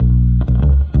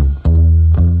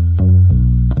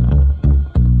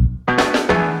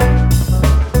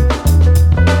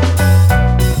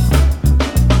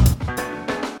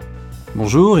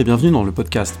Bonjour et bienvenue dans le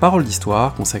podcast Paroles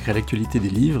d'Histoire, consacré à l'actualité des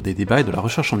livres, des débats et de la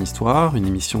recherche en histoire, une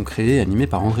émission créée et animée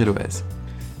par André Loez.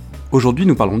 Aujourd'hui,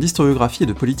 nous parlons d'historiographie et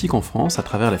de politique en France à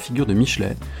travers la figure de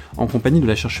Michelet, en compagnie de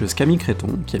la chercheuse Camille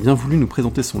Créton, qui a bien voulu nous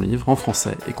présenter son livre en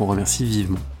français et qu'on remercie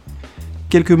vivement.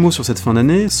 Quelques mots sur cette fin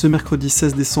d'année. Ce mercredi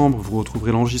 16 décembre, vous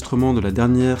retrouverez l'enregistrement de la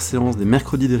dernière séance des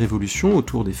Mercredis des Révolutions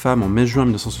autour des femmes en mai-juin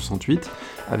 1968,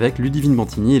 avec Ludivine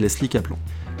Bantigny et Leslie Kaplan.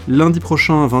 Lundi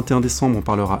prochain, 21 décembre, on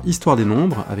parlera Histoire des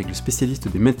nombres, avec le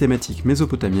spécialiste des mathématiques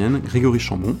mésopotamiennes, Grégory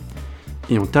Chambon.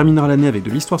 Et on terminera l'année avec de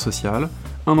l'histoire sociale,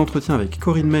 un entretien avec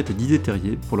Corinne Mette et Didier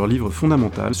Terrier pour leur livre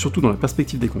fondamental, surtout dans la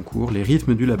perspective des concours, Les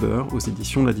rythmes du labeur, aux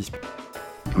éditions de La Dispute.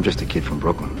 I'm just a kid from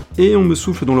Brooklyn. Et on me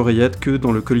souffle dans l'oreillette que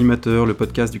dans le collimateur, le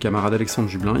podcast du camarade Alexandre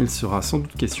Jublin, il sera sans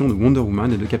doute question de Wonder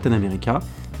Woman et de Captain America.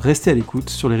 Restez à l'écoute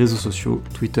sur les réseaux sociaux,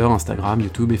 Twitter, Instagram,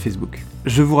 YouTube et Facebook.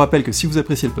 Je vous rappelle que si vous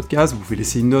appréciez le podcast, vous pouvez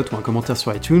laisser une note ou un commentaire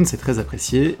sur iTunes, c'est très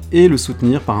apprécié, et le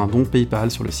soutenir par un don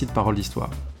PayPal sur le site Paroles d'Histoire.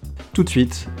 Tout de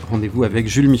suite, rendez-vous avec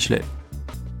Jules Michelet.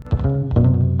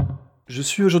 Je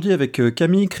suis aujourd'hui avec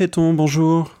Camille Créton,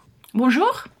 bonjour.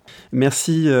 Bonjour.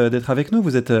 Merci d'être avec nous.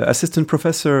 Vous êtes Assistant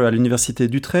Professor à l'Université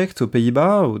d'Utrecht, aux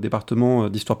Pays-Bas, au département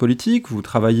d'Histoire politique. Vous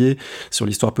travaillez sur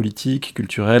l'histoire politique,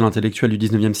 culturelle, intellectuelle du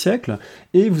XIXe siècle.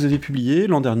 Et vous avez publié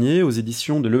l'an dernier aux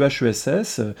éditions de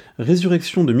l'EHESS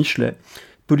Résurrection de Michelet,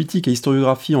 politique et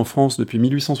historiographie en France depuis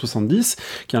 1870,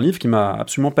 qui est un livre qui m'a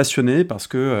absolument passionné parce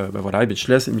que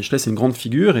Michelet c'est une grande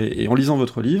figure et en lisant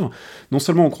votre livre, non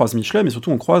seulement on croise Michelet, mais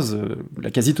surtout on croise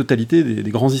la quasi-totalité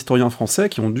des grands historiens français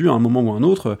qui ont dû à un moment ou à un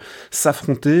autre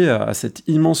s'affronter à cette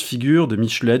immense figure de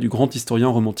Michelet, du grand historien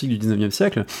romantique du XIXe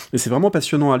siècle. Et c'est vraiment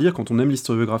passionnant à lire quand on aime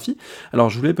l'historiographie. Alors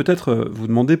je voulais peut-être vous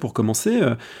demander pour commencer,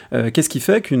 qu'est-ce qui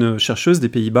fait qu'une chercheuse des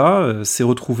Pays-Bas s'est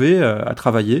retrouvée à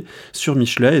travailler sur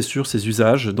Michelet et sur ses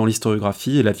usages dans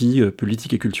l'historiographie et la vie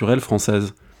politique et culturelle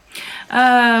française?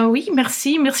 Oui,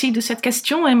 merci de cette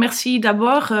question et merci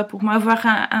d'abord pour m'avoir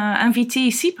invité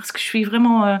ici parce que je suis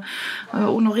vraiment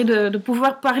honorée de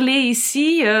pouvoir parler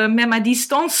ici, même à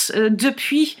distance,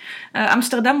 depuis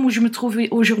Amsterdam où je me trouve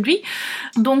aujourd'hui.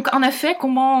 Donc en effet,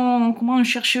 comment une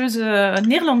chercheuse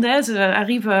néerlandaise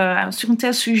arrive sur un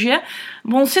tel sujet?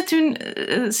 Bon, c'est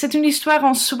une histoire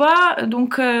en soi.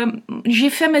 Donc j'ai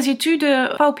fait mes études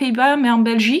pas aux Pays-Bas mais en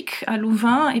Belgique, à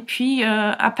Louvain et puis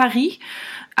à Paris,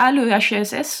 à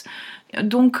l'EHESS.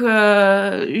 Donc,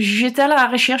 j'étais à la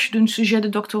recherche d'un sujet de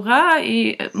doctorat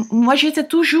et moi, j'étais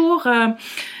toujours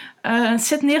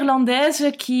cette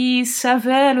néerlandaise qui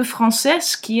savait le français,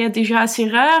 ce qui est déjà assez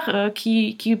rare,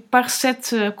 qui par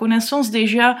cette connaissance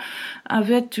déjà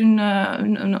avait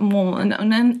un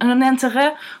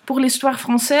intérêt pour l'histoire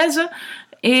française.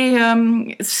 Et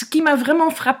ce qui m'a vraiment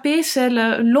frappée, c'est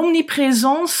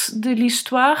l'omniprésence de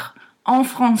l'histoire en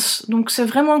France. Donc c'est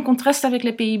vraiment un contraste avec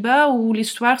les Pays-Bas où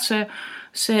l'histoire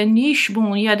c'est niche.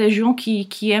 Bon, il y a des gens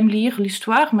qui aiment lire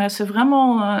l'histoire, mais c'est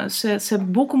vraiment c'est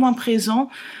beaucoup moins présent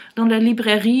dans la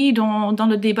librairie, dans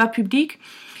le débat public.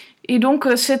 Et donc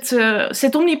cette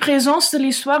omniprésence de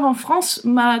l'histoire en France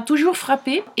m'a toujours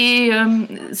frappée. Et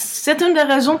c'est une des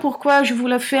raisons pourquoi je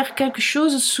voulais faire quelque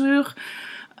chose sur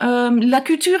la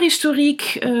culture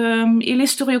historique et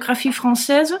l'historiographie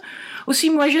française.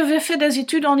 Aussi, moi, j'avais fait des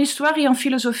études en histoire et en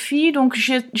philosophie, donc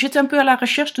j'étais un peu à la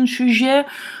recherche d'un sujet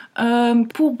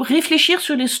pour réfléchir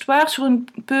sur l'histoire sur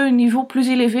un niveau plus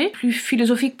élevé, plus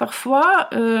philosophique parfois,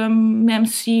 même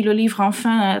si le livre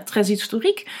enfin est très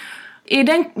historique. Et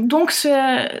donc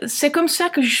c'est comme ça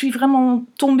que je suis vraiment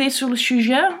tombée sur le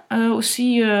sujet.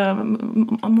 Aussi,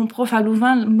 mon prof à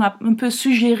Louvain m'a un peu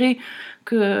suggéré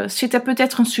que c'était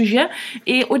peut-être un sujet.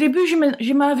 Et au début,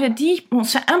 je m'avais dit, bon,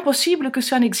 c'est impossible que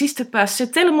ça n'existe pas.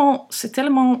 C'est tellement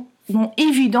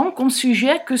évident comme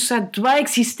sujet que ça doit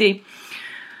exister.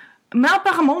 Mais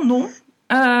apparemment, non.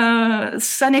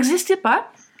 Ça n'existait pas.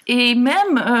 Et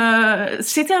même,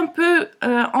 c'était un peu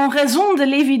en raison de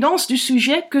l'évidence du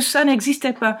sujet que ça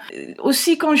n'existait pas.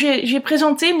 Aussi, quand j'ai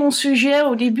présenté mon sujet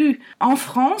au début en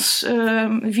France,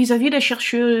 vis-à-vis des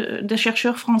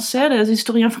chercheurs français, des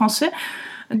historiens français,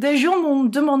 des gens m'ont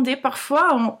demandé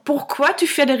parfois pourquoi tu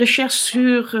fais des recherches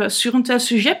sur un tel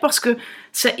sujet, parce que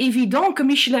c'est évident que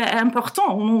Michelet est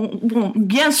important. Bon,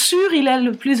 bien sûr, il est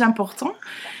le plus important.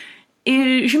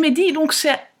 Et je me dis, donc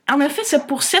en effet, c'est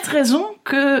pour cette raison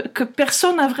que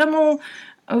personne n'a vraiment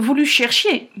voulu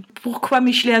chercher pourquoi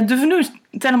Michelet est devenu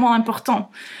tellement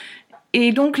important.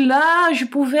 Et donc là, je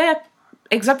pouvais,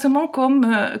 exactement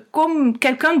comme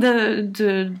quelqu'un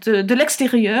de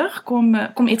l'extérieur,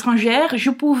 comme étrangère,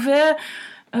 je pouvais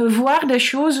voir des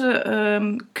choses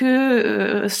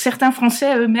que certains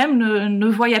Français eux-mêmes ne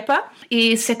voyaient pas.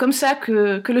 Et c'est comme ça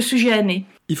que le sujet est né.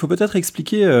 Il faut peut-être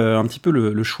expliquer un petit peu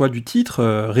le choix du titre,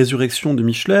 Résurrection de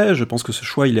Michelet. Je pense que ce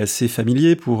choix, il est assez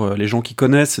familier pour les gens qui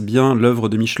connaissent bien l'œuvre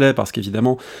de Michelet, parce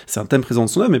qu'évidemment, c'est un thème présent de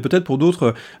son œuvre, mais peut-être pour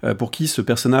d'autres, pour qui ce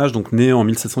personnage, donc né en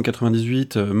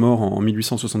 1798, mort en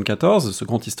 1874, ce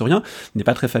grand historien, n'est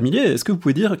pas très familier. Est-ce que vous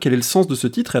pouvez dire quel est le sens de ce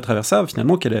titre, et à travers ça,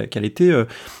 finalement, quelle était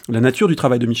la nature du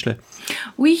travail de Michelet?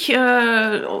 Oui,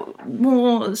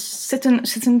 c'est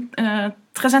une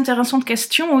très intéressante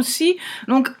question aussi.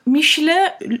 Donc, Michelet,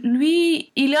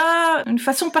 lui, il a une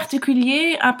façon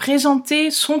particulière à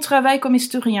présenter son travail comme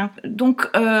historien. Donc,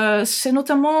 c'est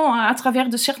notamment à travers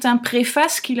de certains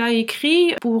préfaces qu'il a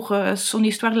écrits pour son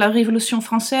histoire de la Révolution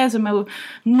française, mais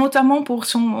notamment pour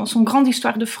son grande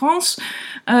histoire de France,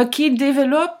 qu'il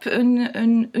développe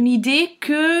une idée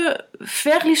que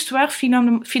faire l'histoire,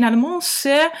 finalement,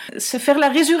 c'est faire la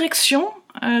résurrection,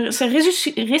 c'est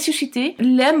ressusciter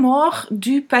les morts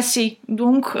du passé.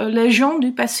 Donc, les gens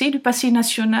du passé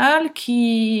national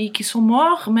qui sont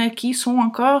morts, mais qui sont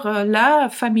encore là,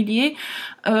 familiers,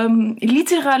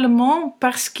 littéralement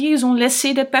parce qu'ils ont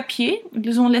laissé des papiers,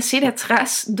 ils ont laissé des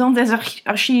traces dans des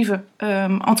archives,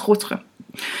 entre autres.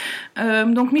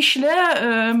 Donc, Michelet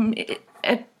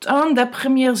est un des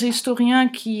premiers historiens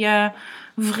qui a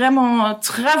vraiment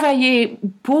travaillé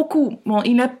beaucoup. Bon,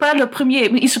 il n'est pas le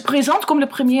premier, il se présente comme le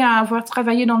premier à avoir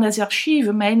travaillé dans les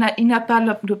archives, mais il n'a pas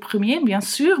le premier, bien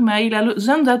sûr, mais il est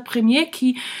un des premiers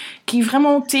qui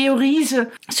vraiment théorise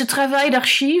ce travail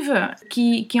d'archives,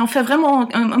 qui en fait vraiment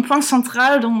un point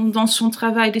central dans son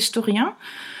travail d'historien.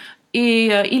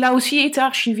 Et il a aussi été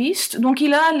archiviste, donc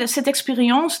il a cette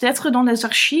expérience d'être dans les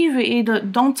archives et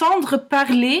d'entendre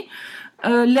parler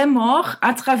les morts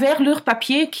à travers leurs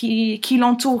papiers qui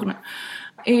l'entourent.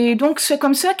 Et donc c'est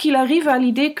comme ça qu'il arrive à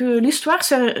l'idée que l'histoire,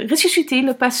 c'est ressusciter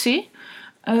le passé,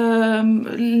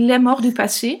 les morts du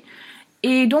passé.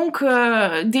 Et donc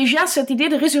déjà cette idée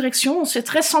de résurrection, c'est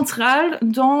très central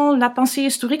dans la pensée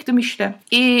historique de Michelet.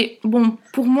 Et bon,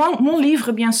 pour moi, mon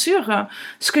livre, bien sûr,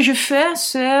 ce que je fais,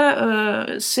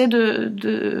 c'est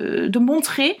de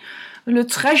montrer le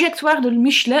trajectoire de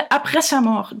Michelet après sa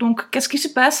mort. Donc, qu'est-ce qui se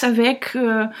passe avec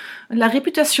la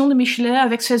réputation de Michelet,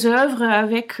 avec ses œuvres,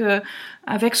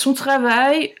 avec son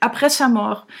travail après sa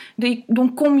mort.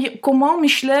 Donc, comment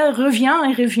Michelet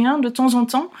revient de temps en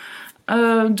temps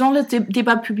dans le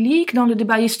débat public, dans le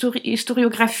débat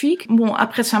historiographique, bon,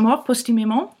 après sa mort,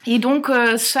 posthumément. Et donc,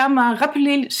 ça m'a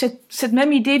rappelé cette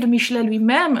même idée de Michelet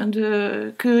lui-même,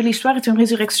 que l'histoire est une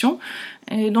résurrection.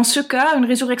 Et dans ce cas, une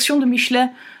résurrection de Michelet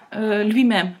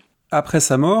lui-même. Après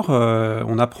sa mort,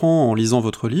 on apprend en lisant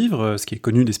votre livre, ce qui est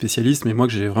connu des spécialistes, mais moi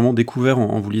que j'ai vraiment découvert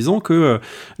en vous lisant, que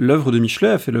l'œuvre de Michelet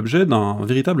a fait l'objet d'un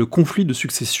véritable conflit de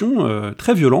succession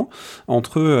très violent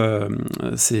entre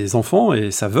ses enfants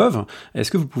et sa veuve.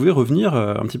 Est-ce que vous pouvez revenir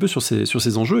un petit peu sur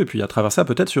ces enjeux, et puis à travers ça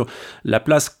peut-être sur la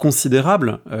place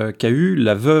considérable qu'a eu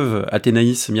la veuve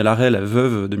Athénaïs Mialaret, la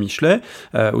veuve de Michelet,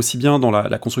 aussi bien dans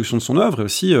la construction de son œuvre, et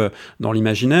aussi dans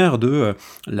l'imaginaire de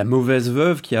la mauvaise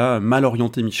veuve qui a mal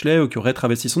orienté Michelet, qui aurait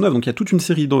travesti son œuvre. Donc il y a toute une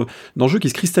série d'enjeux qui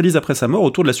se cristallisent après sa mort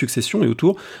autour de la succession et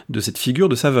autour de cette figure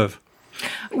de sa veuve.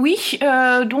 Oui,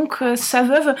 donc sa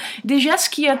veuve, déjà ce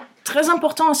qui est très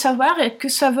important à savoir est que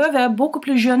sa veuve est beaucoup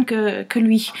plus jeune que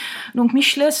lui. Donc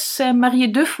Michelet s'est marié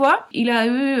 2 fois, il a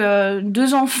eu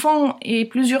 2 enfants et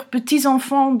plusieurs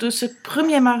petits-enfants de ce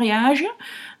premier mariage.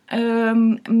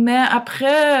 Mais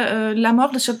après la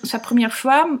mort de sa première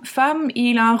femme,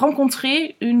 il a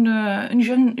rencontré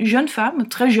une jeune femme,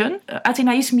 très jeune,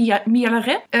 Athénaïs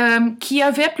Mialaret, qui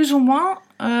avait plus ou moins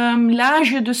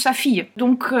l'âge de sa fille.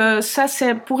 Donc ça,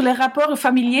 c'est pour les rapports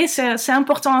familiers, c'est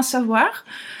important à savoir.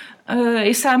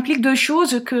 Et ça implique 2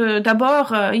 choses, que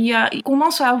d'abord, il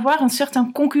commence à avoir une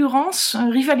certaine concurrence,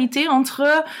 une rivalité entre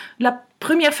la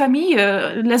première famille,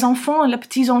 les enfants, les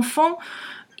petits-enfants,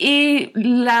 et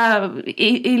la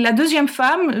deuxième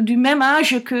femme du même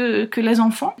âge que les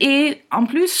enfants. Et en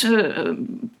plus,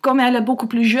 comme elle est beaucoup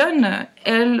plus jeune,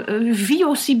 elle vit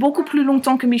aussi beaucoup plus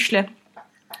longtemps que Michelet.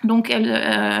 Donc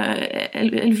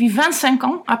elle vit 25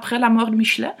 ans après la mort de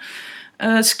Michelet.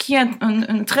 Ce qui est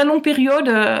une très longue période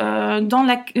dans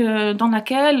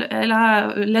laquelle elle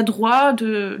a le droit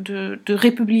de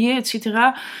republier, etc.,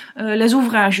 les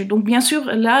ouvrages. Donc, bien sûr,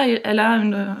 là, elle a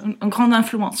une grande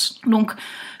influence. Donc,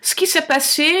 ce qui s'est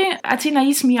passé,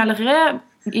 Athénaïs Mialaret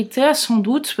était sans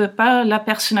doute pas la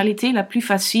personnalité la plus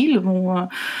facile. Bon,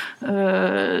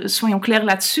 soyons clairs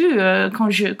là-dessus.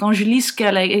 Quand je lis ce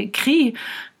qu'elle a écrit,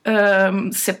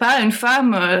 c'est pas une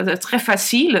femme très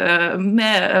facile,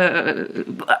 mais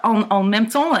en même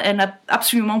temps, elle n'est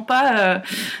absolument pas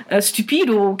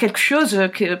stupide ou quelque chose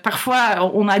que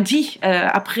parfois on a dit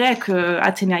après que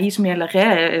Athénaïs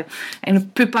Meilleray, elle ne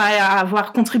peut pas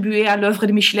avoir contribué à l'œuvre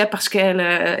de Michelet parce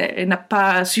qu'elle n'a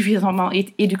pas suffisamment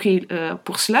éduqué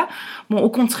pour cela. Bon, au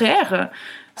contraire.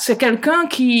 C'est quelqu'un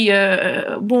qui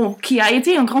a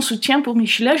été un grand soutien pour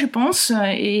Michelet, je pense,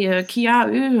 et qui a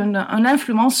eu une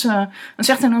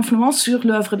certaine influence sur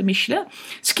l'œuvre de Michelet,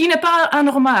 ce qui n'est pas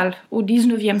anormal au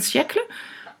XIXe siècle,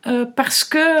 parce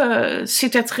que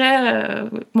c'était très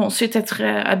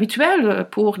habituel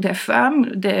pour des femmes,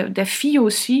 des filles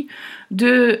aussi,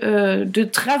 de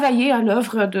travailler à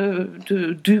l'œuvre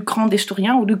du grand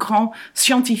historien ou du grand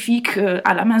scientifique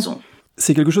à la maison.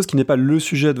 C'est quelque chose qui n'est pas le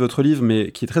sujet de votre livre, mais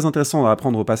qui est très intéressant à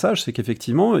apprendre au passage, c'est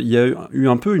qu'effectivement, il y a eu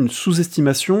un peu une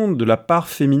sous-estimation de la part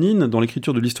féminine dans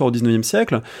l'écriture de l'histoire au XIXe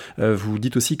siècle. Vous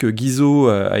dites aussi que Guizot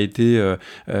a été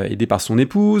aidé par son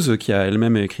épouse, qui a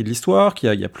elle-même écrit de l'histoire,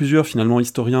 il y a plusieurs, finalement,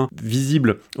 historiens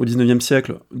visibles au XIXe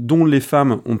siècle, dont les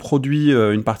femmes ont produit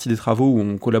une partie des travaux, ou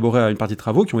ont collaboré à une partie des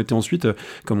travaux, qui ont été ensuite,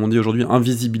 comme on dit aujourd'hui,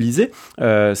 invisibilisés.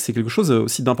 C'est quelque chose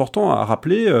aussi d'important à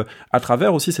rappeler, à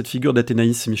travers aussi cette figure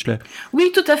d'Athénaïs Michelet. Oui,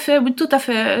 tout à fait.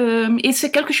 Et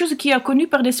c'est quelque chose qui est connu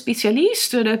par des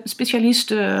spécialistes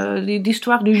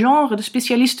d'histoire du genre, des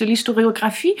spécialistes de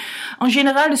l'historiographie. En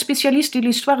général, des spécialistes de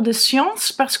l'histoire des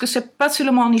sciences, parce que c'est pas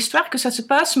seulement en histoire que ça se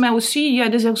passe, mais aussi, il y a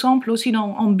des exemples aussi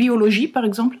en biologie, par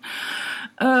exemple.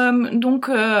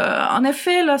 En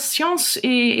effet, la science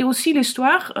et aussi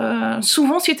l'histoire,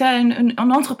 souvent, c'était une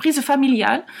entreprise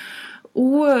familiale,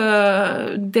 où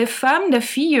des femmes, des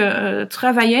filles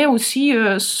travaillaient aussi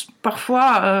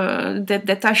parfois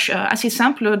des tâches assez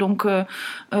simples, donc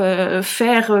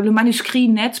faire le manuscrit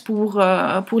net pour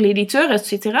l'éditeur,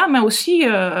 etc., mais aussi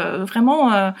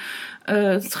vraiment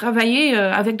travailler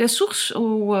avec des sources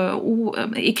ou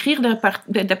écrire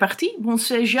des parties. Bon,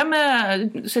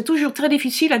 c'est toujours très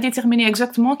difficile à déterminer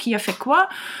exactement qui a fait quoi.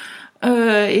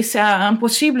 Et c'est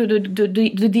impossible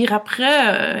de dire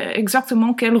après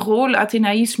exactement quel rôle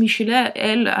Athénaïs Michelet,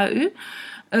 elle, a eu.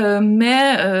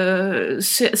 Mais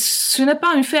ce n'est pas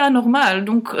un fait anormal.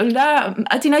 Donc là,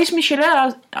 Athénaïs Michelet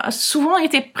a souvent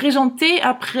été présentée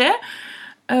après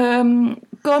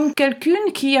comme quelqu'un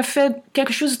qui a fait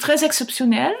quelque chose de très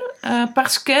exceptionnel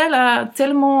parce qu'elle a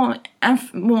tellement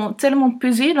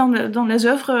pesé dans les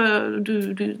œuvres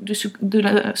de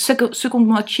la seconde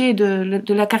moitié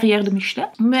de la carrière de Michelet.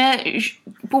 Mais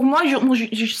pour moi,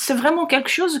 c'est vraiment quelque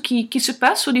chose qui se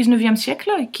passe au XIXe siècle,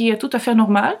 qui est tout à fait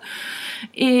normal,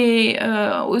 et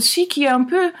aussi qui est un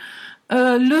peu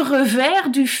le revers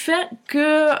du fait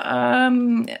que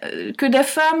des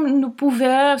femmes ne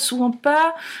pouvaient souvent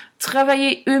pas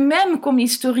travailler eux-mêmes comme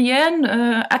historiennes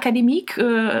académiques,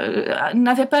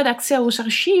 n'avaient pas d'accès aux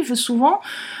archives souvent.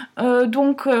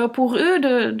 Donc pour eux,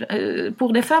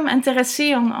 pour des femmes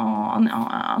intéressées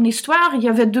en histoire, il y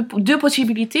avait deux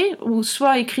possibilités, ou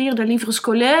soit écrire des livres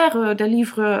scolaires, des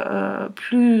livres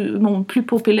plus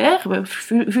populaires,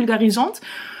 vulgarisantes,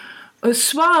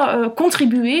 soit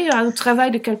contribuer au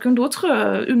travail de quelqu'un d'autre,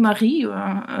 une mari,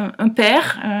 un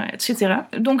père, etc.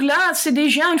 Donc là, c'est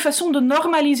déjà une façon de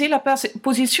normaliser la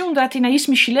position d'Athénaïs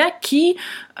Michelet qui,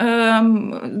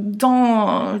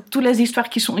 dans toutes les histoires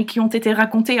qui ont été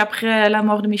racontées après la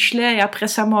mort de Michelet et après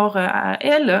sa mort à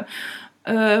elle,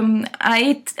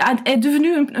 est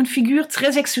devenue une figure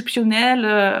très exceptionnelle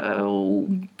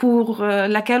pour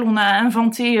laquelle on a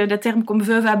inventé des termes comme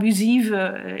veuve abusive,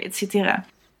 etc.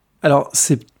 Alors,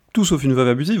 c'est tout sauf une veuve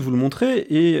abusive, vous le montrez,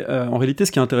 et en réalité,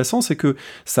 ce qui est intéressant, c'est que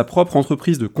sa propre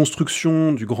entreprise de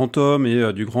construction du grand homme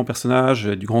et du grand personnage,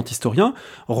 du grand historien,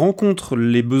 rencontre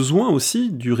les besoins aussi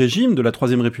du régime de la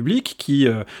Troisième République, qui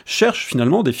cherche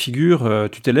finalement des figures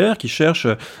tutélaires, qui cherche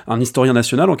un historien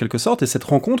national en quelque sorte, et cette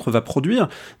rencontre va produire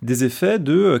des effets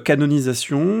de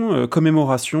canonisation,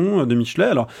 commémoration de Michelet,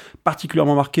 alors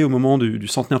particulièrement marqué au moment du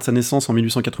centenaire de sa naissance en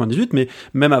 1898, mais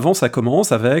même avant, ça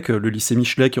commence avec le lycée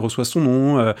Michelet qui reçoit son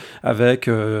nom, avec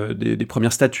des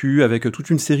premières statues, avec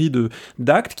toute une série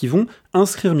d'actes qui vont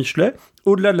inscrire Michelet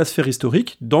au-delà de la sphère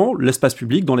historique dans l'espace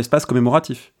public, dans l'espace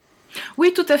commémoratif.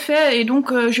 Oui, tout à fait. Et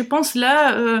donc, je pense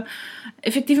là,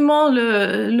 effectivement,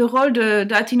 le rôle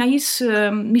d'Athénaïs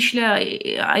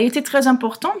Michelet a été très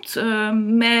importante,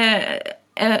 mais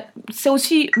c'est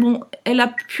aussi, elle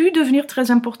a pu devenir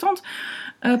très importante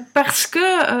parce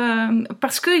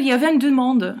qu'il y avait une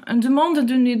demande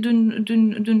d'une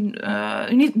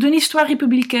histoire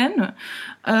républicaine.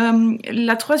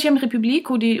 La Troisième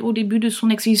République, au début de son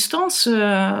existence,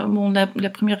 les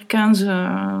premières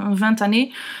 15-20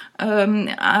 années,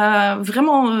 a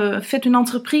vraiment fait une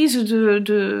entreprise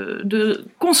de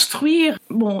construire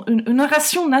une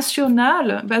narration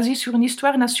nationale basée sur une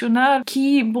histoire nationale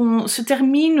qui se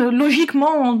termine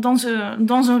logiquement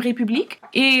dans une république.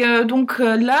 Et donc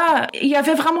là, il y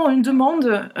avait vraiment une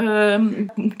demande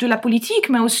de la politique,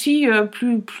 mais aussi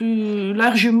plus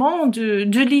largement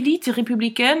de l'élite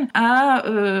républicaine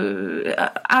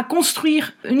à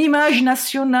construire une image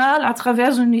nationale à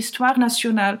travers une histoire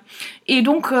nationale. Et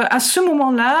donc à ce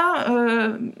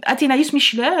moment-là, Athénaïs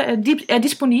Michelet est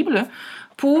disponible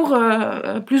pour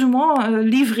plus ou moins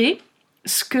livrer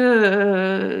ce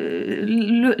que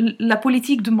la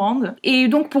politique demande. Et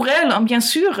donc pour elle, bien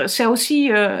sûr, c'est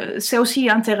aussi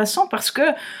intéressant parce que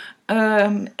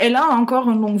elle a encore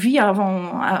une longue vie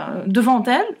devant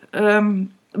elle.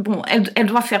 Elle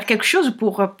doit faire quelque chose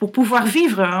pour pouvoir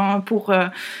vivre. Hein,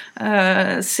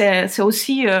 c'est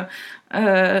aussi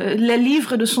les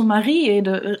livres de son mari, et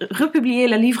de republier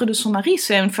les livres de son mari,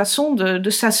 c'est une façon de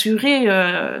s'assurer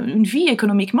une vie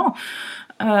économiquement.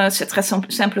 C'est très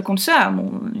simple comme ça.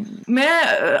 Mais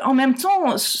en même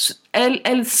temps,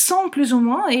 elle sent plus ou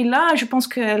moins, et là, je pense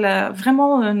qu'elle a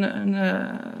vraiment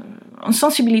une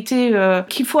sensibilité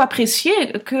qu'il faut apprécier,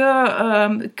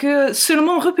 que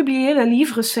seulement republier le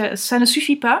livre, ça ne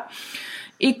suffit pas.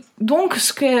 Et donc,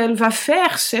 ce qu'elle va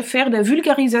faire, c'est faire des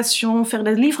vulgarisations, faire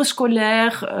des livres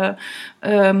scolaires,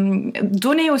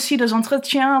 donner aussi des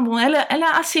entretiens. Elle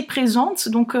est assez présente,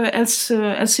 donc elle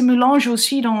se mélange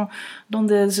aussi dans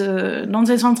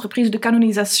des entreprises de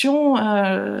canonisation,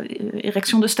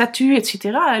 érection de statues,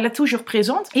 etc. Elle est toujours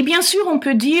présente. Et bien sûr, on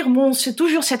peut dire, c'est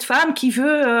toujours cette femme qui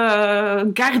veut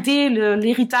garder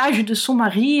l'héritage de son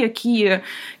mari,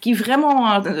 qui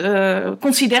vraiment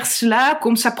considère cela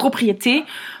comme sa propriété.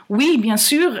 Oui, bien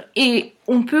sûr. Et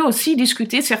on peut aussi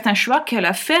discuter certains choix qu'elle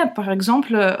a fait, par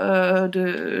exemple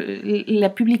de la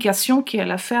publication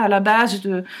qu'elle a fait à la base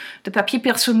de papiers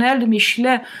personnels de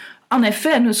Michelet. En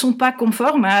effet, ne sont pas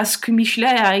conformes à ce que Michelet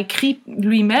a écrit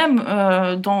lui-même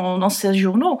dans ses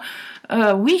journaux.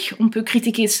 Oui, on peut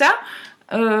critiquer ça.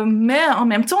 Mais en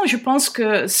même temps, je pense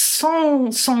que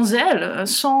sans elle,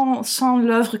 sans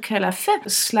l'œuvre qu'elle a faite,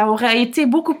 cela aurait été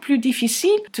beaucoup plus difficile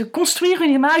de construire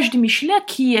une image de Michelet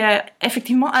qui est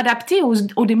effectivement adaptée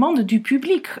aux demandes du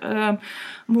public.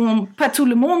 Pas tout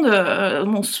le monde,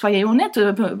 soyez honnêtes,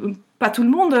 pas tout le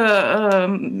monde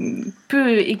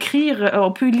peut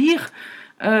écrire, peut lire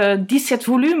 17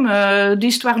 volumes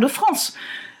d'histoire de France.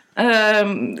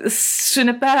 Ce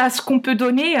n'est pas ce qu'on peut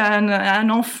donner à un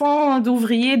enfant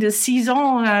d'ouvrier de 6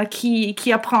 ans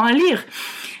qui apprend à lire.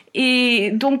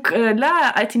 Et donc là,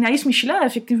 Athénaïs Michelet a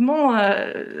effectivement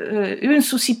eu un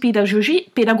souci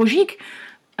pédagogique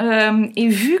et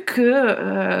vu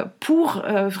que pour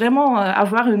vraiment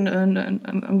avoir une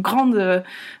grande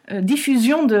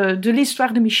diffusion de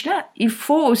l'histoire de Michelet, il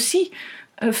faut aussi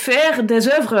faire des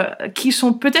œuvres qui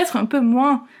sont peut-être un peu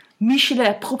moins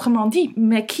Michelet proprement dit,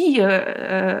 mais qui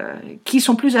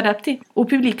sont plus adaptés au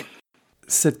public.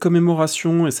 Cette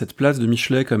commémoration et cette place de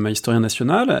Michelet comme historien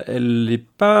national, elle n'est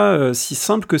pas si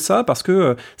simple que ça, parce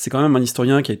que c'est quand même un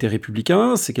historien qui a été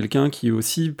républicain, c'est quelqu'un qui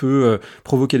aussi peut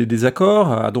provoquer des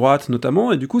désaccords, à droite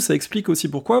notamment, et du coup ça explique aussi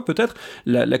pourquoi peut-être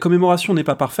la commémoration n'est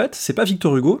pas parfaite. C'est pas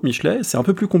Victor Hugo, Michelet, c'est un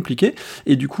peu plus compliqué,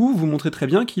 et du coup vous montrez très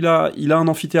bien qu'il a un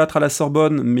amphithéâtre à la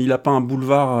Sorbonne, mais il n'a pas un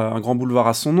grand boulevard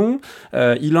à son nom,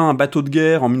 il a un bateau de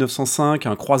guerre en 1905,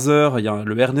 un croiseur, il y a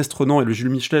le Ernest Renan et le Jules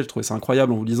Michelet, je trouvais ça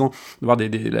incroyable en vous lisant de voir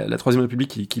la Troisième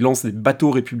République qui lance des bateaux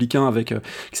républicains qui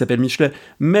s'appelle Michelet,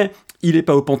 mais il n'est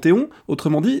pas au Panthéon.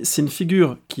 Autrement dit, c'est une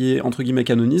figure qui est entre guillemets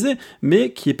canonisée,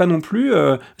 mais qui n'est pas non plus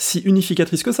si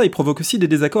unificatrice que ça. Il provoque aussi des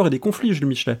désaccords et des conflits, Jules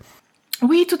Michelet.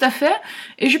 Oui, tout à fait.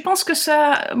 Et je pense que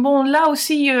ça, là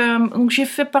aussi, donc j'ai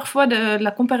fait parfois de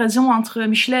la comparaison entre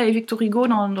Michelet et Victor Hugo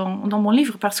dans mon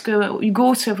livre, parce que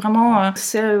Hugo, c'est vraiment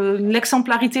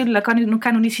l'exemplarité de la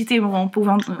canonicité,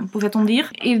 pouvait-on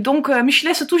dire. Et donc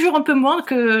Michelet, c'est toujours un peu moins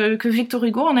que Victor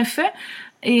Hugo, en effet,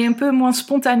 et un peu moins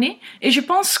spontané. Et je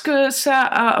pense que ça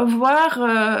a à voir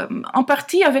en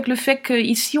partie avec le fait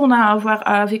qu'ici, on a à voir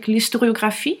avec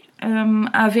l'historiographie,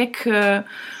 avec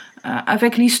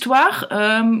l'histoire,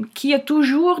 qui est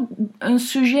toujours un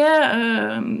sujet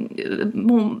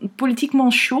politiquement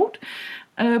chaud,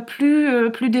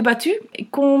 plus débattu, et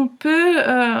qu'on peut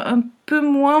un peu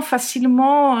moins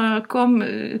facilement,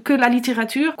 que la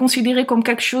littérature, considérer comme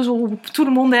quelque chose où tout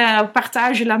le monde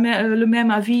partage le même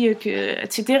avis,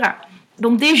 etc.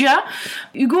 Donc déjà,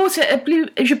 Hugo,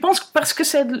 je pense parce que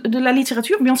c'est de la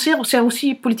littérature, bien sûr, c'est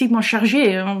aussi politiquement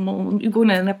chargé. Bon, Hugo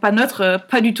n'est pas neutre,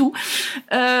 pas du tout.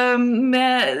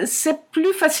 Mais c'est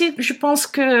plus facile, je pense,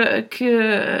 que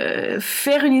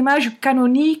faire une image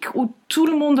canonique où tout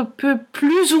le monde peut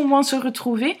plus ou moins se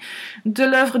retrouver de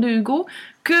l'œuvre de Hugo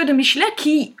que de Michelet,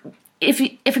 qui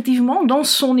effectivement, dans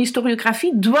son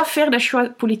historiographie, doit faire des choix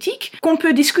politiques qu'on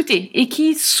peut discuter et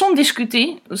qui sont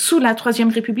discutés sous la Troisième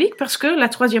République, parce que la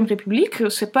Troisième République,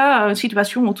 c'est pas une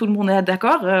situation où tout le monde est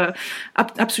d'accord,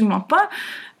 absolument pas.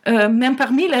 Même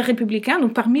parmi les républicains,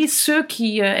 donc parmi ceux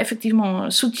qui effectivement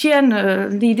soutiennent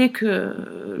l'idée que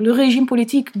le régime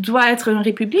politique doit être une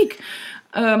république,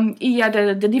 il y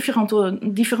a des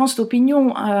différences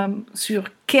d'opinion sur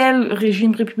quel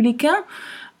régime républicain.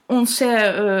 On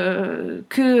sait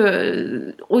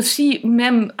que aussi,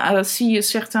 même si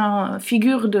certaines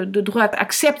figures de droite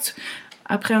acceptent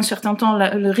après un certain temps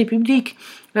la République,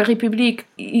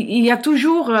 il y a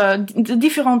toujours des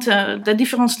différences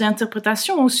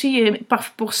d'interprétation aussi. Et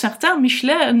pour certains,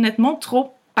 Michelet est nettement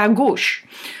trop à gauche,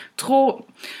 trop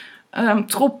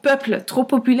peuple, trop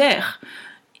populaire.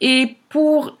 Et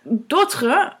pour d'autres,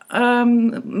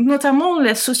 notamment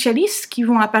les socialistes qui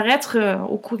vont apparaître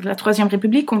au cours de la Troisième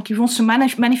République, qui vont se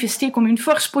manifester comme une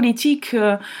force politique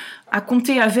à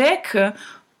compter avec,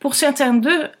 pour certains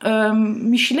d'eux,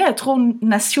 Michelet est trop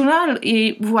national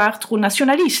et voire trop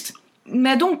nationaliste.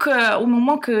 Mais donc, au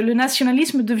moment que le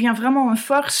nationalisme devient vraiment une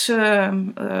force,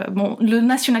 le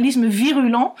nationalisme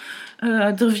virulent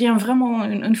devient vraiment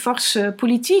une force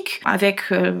politique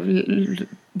avec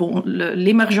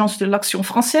l'émergence de l'Action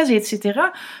française, etc.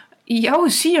 Il y a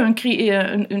aussi une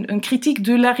critique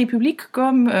de la République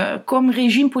comme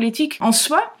régime politique en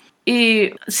soi.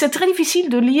 Et c'est très difficile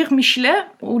de lire Michelet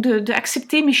ou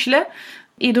d'accepter Michelet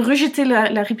et de rejeter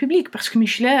la République, parce que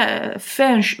Michelet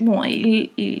fait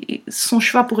son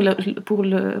choix pour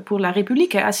la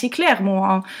République est assez clair.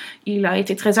 Il a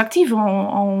été très actif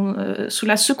sous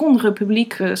la Seconde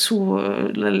République, sous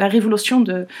la Révolution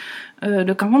de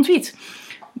 48.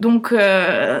 Donc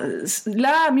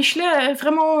là, Michelet est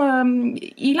vraiment,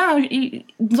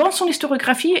 dans son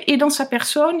historiographie et dans sa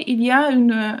personne, il y a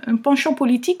un penchant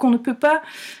politique qu'on ne peut pas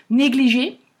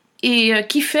négliger et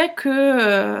qui fait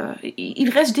que il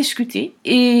reste discuté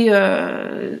et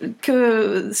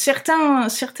que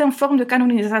certaines formes de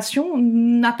canonisation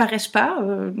n'apparaissent pas,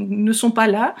 ne sont pas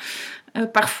là.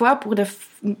 Parfois pour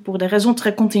des raisons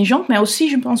très contingentes, mais aussi,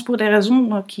 je pense, pour des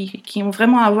raisons qui ont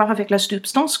vraiment à voir avec la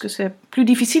substance, que c'est plus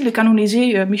difficile de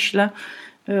canoniser Michelet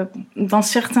dans un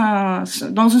certain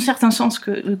sens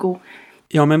que Hugo.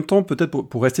 Et en même temps, peut-être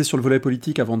pour rester sur le volet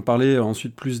politique, avant de parler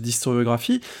ensuite plus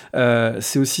d'historiographie,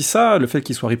 c'est aussi ça, le fait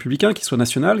qu'il soit républicain, qu'il soit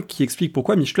national, qui explique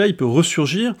pourquoi Michelet il peut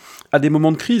ressurgir à des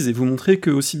moments de crise, et vous montrer que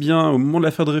aussi bien au moment de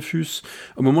l'affaire Dreyfus,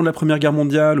 au moment de la Première Guerre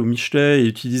mondiale, où Michelet est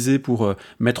utilisé pour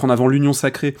mettre en avant l'union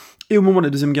sacrée, et au moment de la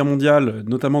Deuxième Guerre mondiale,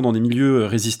 notamment dans des milieux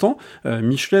résistants,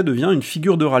 Michelet devient une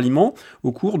figure de ralliement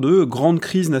au cours de grandes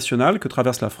crises nationales que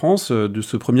traverse la France de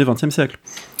ce premier XXe siècle.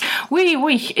 Oui,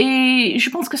 et je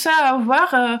pense que ça a à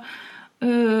voir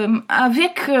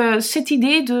avec cette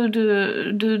idée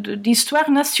d'histoire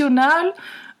nationale.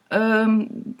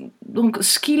 Donc,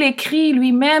 ce qu'il écrit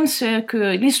lui-même, c'est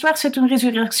que l'histoire, c'est une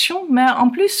résurrection, mais en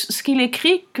plus, ce qu'il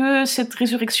écrit, que cette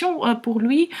résurrection, pour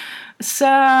lui,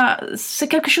 ça, c'est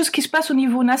quelque chose qui se passe au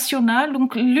niveau national.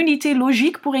 Donc, l'unité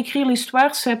logique pour écrire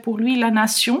l'histoire, c'est pour lui la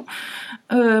nation,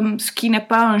 ce qui n'est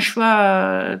pas un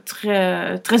choix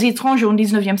très, très étrange au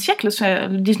XIXe siècle.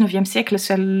 Le XIXe siècle,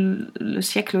 c'est le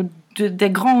siècle des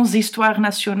grandes histoires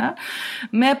nationales.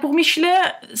 Mais pour Michelet,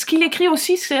 ce qu'il écrit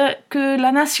aussi, c'est que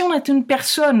la nation est une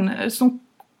personne, donc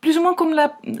plus ou moins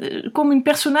comme un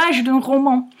personnage d'un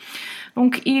roman.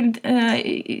 Donc il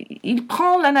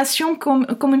prend la nation comme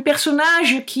un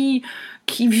personnage qui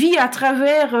vit à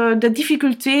travers des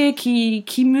difficultés,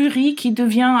 qui mûrit, qui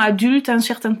devient adulte à un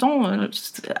certain temps,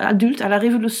 adulte à la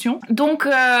Révolution. Donc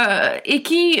et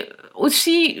qui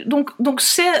aussi, donc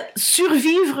c'est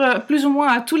survivre plus ou moins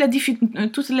à toutes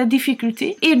les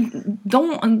difficultés et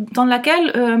dans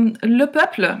laquelle le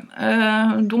peuple,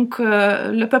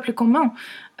 le peuple commun,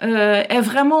 est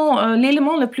vraiment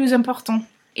l'élément le plus important.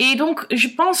 Et donc, je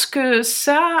pense que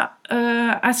ça,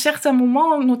 à certains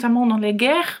moments, notamment dans les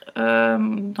guerres,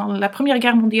 dans la Première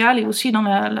Guerre mondiale et aussi dans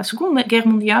la Seconde Guerre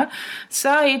mondiale,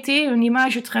 ça a été une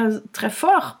image très, très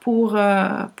forte pour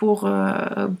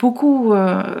beaucoup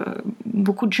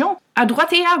de gens, à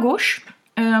droite et à gauche.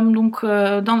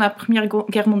 Dans la Première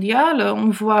Guerre mondiale, on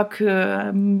voit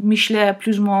que Michelet a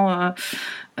plus ou moins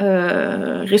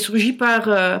ressurgi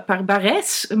par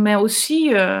Barrès, mais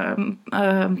aussi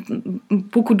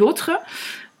beaucoup d'autres,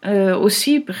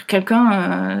 aussi par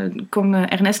quelqu'un comme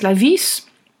Ernest Lavis,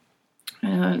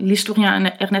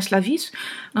 l'historien Ernest Lavis.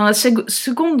 Dans la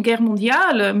Seconde Guerre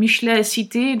mondiale, Michelet est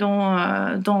cité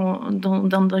dans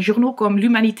des journaux comme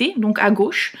l'Humanité, donc à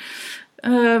gauche.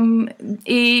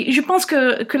 Et je pense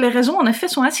que les raisons, en effet,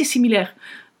 sont assez similaires.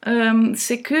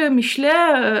 C'est que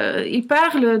Michelet, il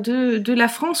parle de la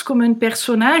France comme un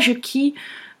personnage qui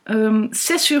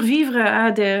sait survivre à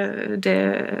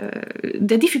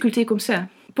des difficultés comme ça.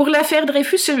 Pour l'affaire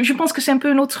Dreyfus, je pense que c'est un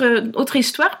peu une autre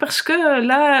histoire parce que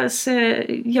là,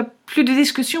 il n'y a plus de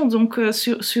discussion. Donc,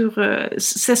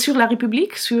 c'est sur la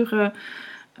République,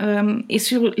 et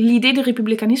sur l'idée du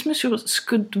républicanisme, sur ce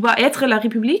que doit être la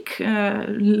République,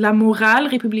 la morale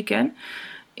républicaine.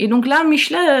 Et donc là,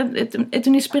 Michelet est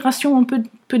une inspiration un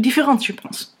peu différente, je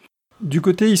pense. Du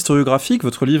côté historiographique,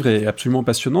 votre livre est absolument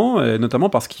passionnant, et notamment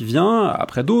parce qu'il vient,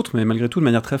 après d'autres, mais malgré tout de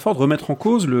manière très forte, remettre en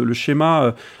cause le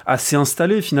schéma assez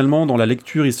installé finalement dans la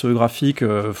lecture historiographique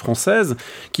française,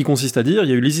 qui consiste à dire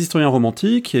il y a eu les historiens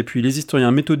romantiques, et puis les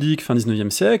historiens méthodiques fin 19e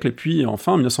siècle, et puis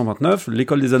enfin en 1929,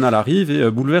 l'école des annales arrive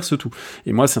et bouleverse tout.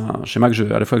 Et moi, c'est un schéma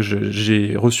à la fois que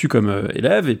j'ai reçu comme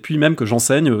élève, et puis même que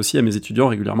j'enseigne aussi à mes étudiants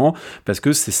régulièrement, parce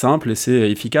que c'est simple et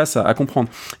c'est efficace à comprendre.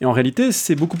 Et en réalité,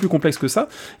 c'est beaucoup plus complexe que ça,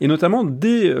 et notamment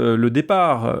dès le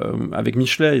départ avec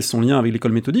Michelet et son lien avec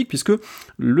l'école méthodique, puisque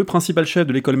le principal chef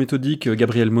de l'école méthodique,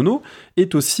 Gabriel Monod,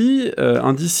 est aussi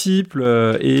un disciple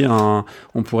et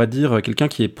on pourrait dire quelqu'un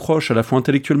qui est proche à la fois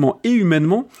intellectuellement et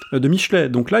humainement de Michelet.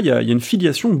 Donc là, il y a une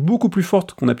filiation beaucoup plus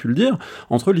forte, qu'on a pu le dire,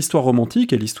 entre l'histoire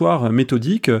romantique et l'histoire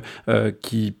méthodique,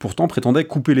 qui pourtant prétendait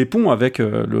couper les ponts avec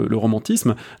le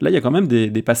romantisme. Là, il y a quand même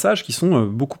des passages qui sont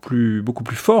beaucoup plus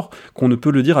forts qu'on ne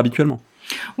peut le dire habituellement.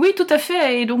 Oui, tout à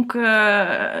fait. Et donc,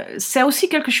 c'est aussi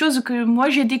quelque chose que moi,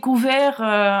 j'ai découvert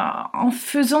en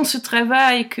faisant ce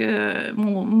travail, que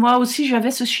moi aussi,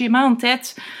 j'avais ce schéma en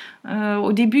tête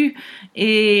au début.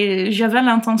 Et j'avais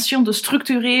l'intention de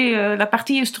structurer la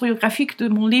partie historiographique de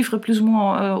mon livre plus ou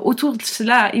moins autour de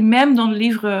cela. Et même dans le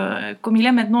livre comme il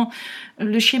est maintenant,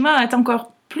 le schéma est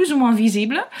encore plus ou moins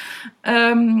visible.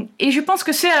 Et je pense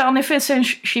que c'est un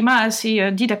schéma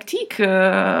assez didactique,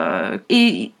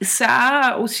 et ça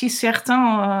a aussi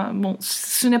certains...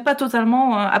 ce n'est pas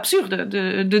totalement absurde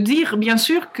de dire, bien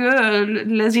sûr, que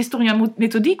les historiens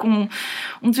méthodiques ont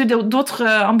d'autres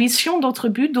ambitions, d'autres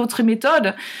buts, d'autres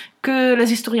méthodes que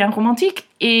les historiens romantiques,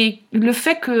 et le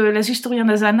fait que les historiens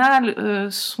des annales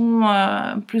sont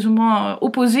plus ou moins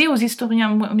opposés aux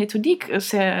historiens méthodiques,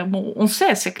 on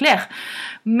sait, c'est clair.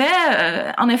 Mais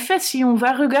en effet, si on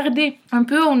va regarder un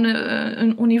peu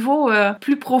au niveau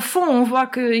plus profond, on voit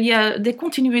qu'il y a des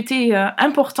continuités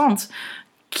importantes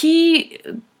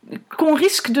qu'on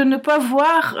risque de ne pas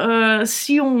voir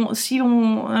si on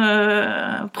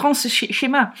prend ce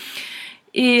schéma.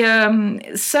 Et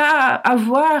ça a à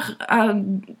voir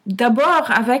d'abord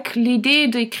avec l'idée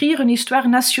d'écrire une histoire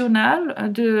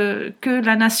nationale, que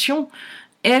la nation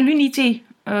est l'unité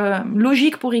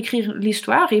logique pour écrire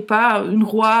l'histoire, et pas une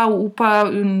roi ou pas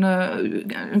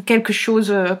quelque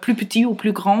chose plus petit ou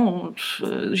plus grand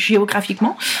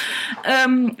géographiquement.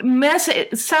 Mais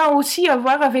ça a aussi à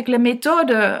voir avec les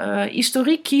méthodes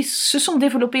historiques qui se sont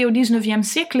développées au XIXe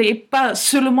siècle, et pas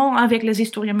seulement avec les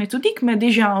historiens méthodiques, mais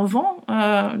déjà avant.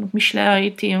 Michelet a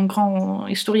été un grand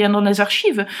historien dans les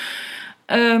archives.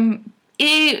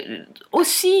 Et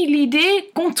aussi l'idée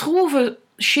qu'on trouve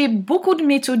chez beaucoup de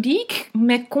méthodiques,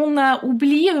 mais qu'on a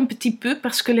oublié un petit peu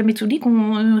parce que les méthodiques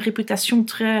ont une réputation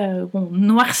très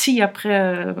noircie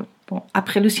après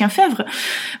Lucien Febvre,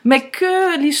 mais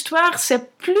que l'histoire,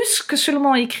 c'est plus que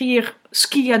seulement écrire ce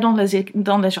qu'il y a dans les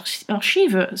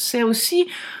archives, c'est aussi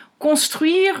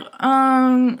construire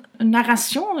une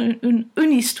narration,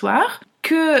 une histoire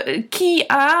qui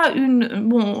a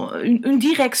une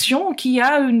direction, qui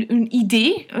a une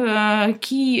idée,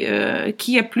 qui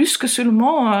est plus que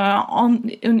seulement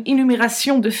une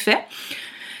énumération de faits,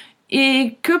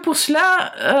 et que pour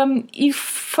cela il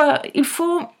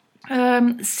faut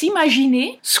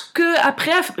s'imaginer ce que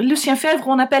après Lucien Febvre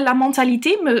on appelle la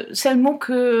mentalité, mais c'est un mot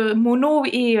que Monod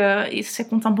et ses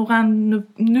contemporains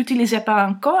n'utilisaient pas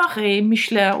encore, et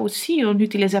Michelet aussi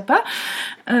n'utilisait pas,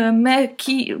 mais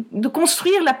de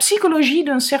construire la psychologie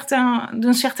d'une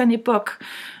certaine époque,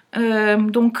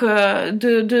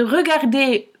 de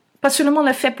regarder pas seulement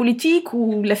l'effet politique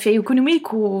ou l'effet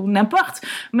économique ou n'importe,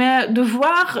 mais de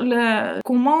voir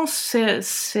comment ces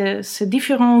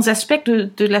différents aspects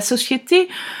de la société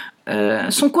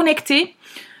sont connectés,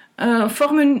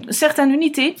 forment une certaine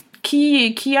unité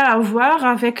qui a à voir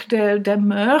avec des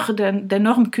mœurs, des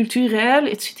normes culturelles,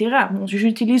 etc. Bon,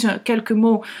 j'utilise quelques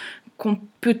mots qu'on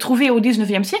peut trouver au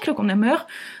 19e siècle, qu'on a mœurs.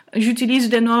 J'utilise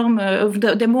des normes,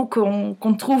 des mots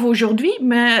qu'on trouve aujourd'hui,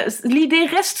 mais l'idée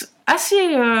reste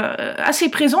assez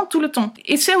présente tout le temps.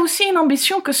 Et c'est aussi une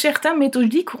ambition que certains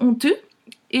méthodiques ont eue,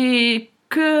 et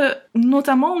que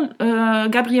notamment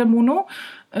Gabriel Monod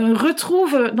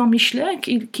retrouve dans Michelet,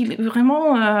 qu'il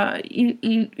vraiment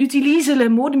il utilise les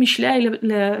mots de Michelet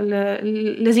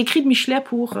et les écrits de Michelet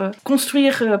pour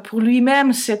construire pour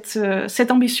lui-même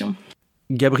cette ambition.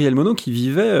 Gabriel Monod qui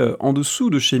vivait en dessous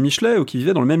de chez Michelet, ou qui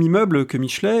vivait dans le même immeuble que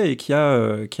Michelet, et qui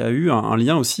a eu un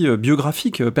lien aussi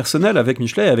biographique, personnel avec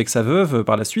Michelet, avec sa veuve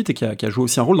par la suite, et qui a joué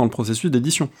aussi un rôle dans le processus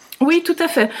d'édition. Oui, tout à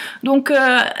fait. Donc,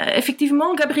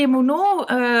 effectivement, Gabriel Monod,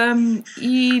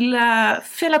 il a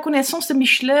fait la connaissance de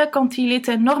Michelet quand il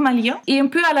était normalien, et un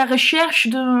peu à la recherche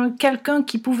de quelqu'un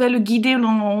qui pouvait le guider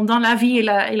dans la vie et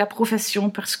la profession,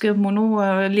 parce que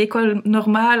Monod, l'école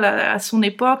normale à son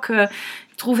époque,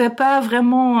 trouvait pas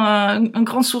vraiment une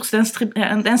grande source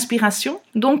d'inspiration.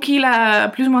 Donc, il a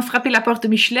plus ou moins frappé la porte de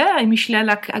Michelet, et Michelet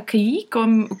l'a accueilli,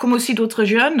 comme aussi d'autres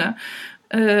jeunes,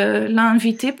 l'a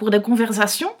invité pour des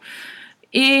conversations.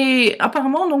 Et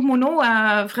apparemment, donc, Monod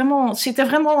c'était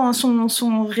vraiment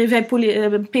son réveil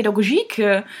pédagogique.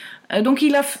 Donc,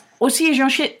 il a aussi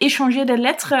échangé des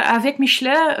lettres avec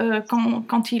Michelet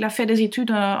quand il a fait des études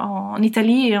en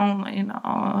Italie et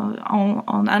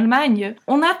en Allemagne.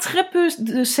 On a très peu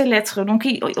de ces lettres, donc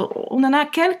on en a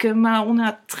quelques, mais on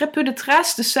a très peu de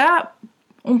traces de ça.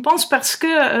 On pense parce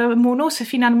que Monod, c'est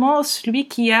finalement celui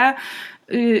qui a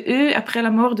après la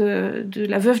mort de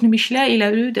la veuve de Michelet, il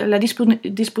a eu la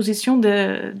disposition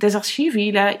des archives,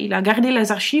 il a gardé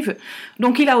les archives,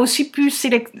 donc il a aussi pu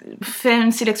faire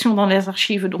une sélection dans les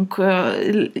archives. Donc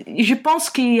je pense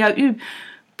qu'il y a eu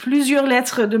plusieurs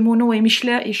lettres de Monod et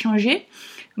Michelet échangées,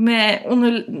 mais on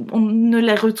ne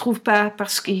les retrouve pas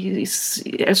parce qu'elles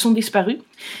sont disparues.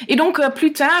 Et donc,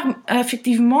 plus tard,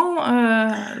 effectivement,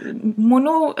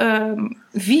 Monod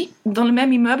vit dans le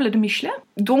même immeuble de Michelet.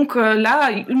 Donc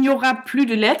là, il n'y aura plus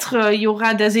de lettres, il y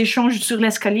aura des échanges sur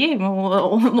l'escalier.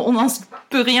 On n'en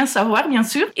peut rien savoir, bien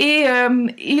sûr. Et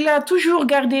il a toujours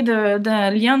gardé d'un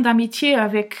lien d'amitié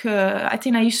avec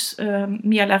Athénaïs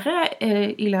Mialarès.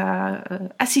 Il a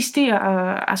assisté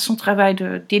à son travail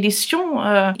d'édition.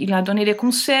 Il a donné des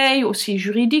conseils aussi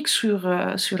juridiques sur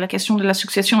la question de la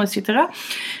succession, etc.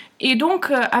 Et donc,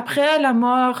 après la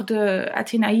mort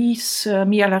d'Athénaïs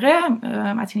Mialarès,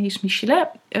 Athénaïs Michelet,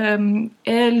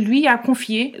 elle lui a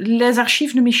confié les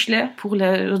archives de Michelet pour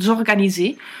les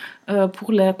organiser,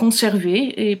 pour les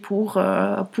conserver et pour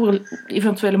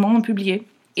éventuellement publier.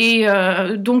 Et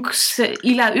donc,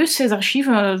 il a eu ces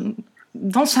archives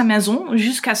dans sa maison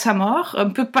jusqu'à sa mort, un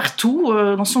peu partout,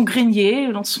 dans son grenier,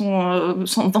 dans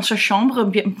sa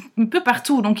chambre, un peu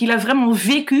partout. Donc, il a vraiment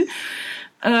vécu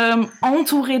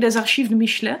entouré des archives de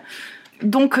Michelet.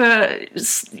 Donc,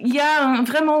 il y a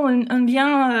vraiment un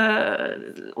lien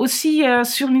aussi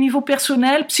sur le niveau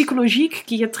personnel, psychologique,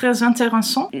 qui est très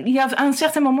intéressant. À un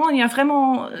certain moment, il y a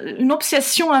vraiment une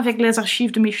obsession avec les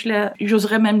archives de Michelet,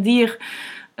 j'oserais même dire,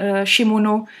 chez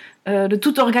Monod, de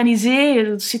tout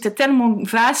organiser. C'était tellement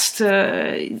vaste.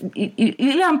 Il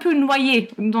est un peu noyé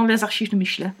dans les archives de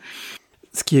Michelet.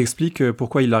 Ce qui explique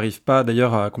pourquoi il n'arrive pas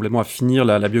d'ailleurs complètement à finir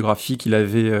la biographie qu'il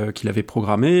avait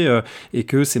programmée, et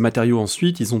que ces matériaux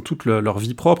ensuite, ils ont toute leur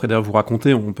vie propre. Et d'ailleurs, vous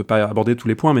racontez, on ne peut pas aborder tous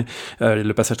les points, mais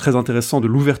le passage très intéressant de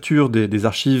l'ouverture des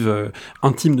archives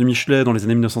intimes de Michelet dans les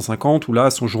années 1950, où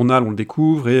là, son journal, on le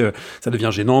découvre, et ça devient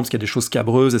gênant parce qu'il y a des choses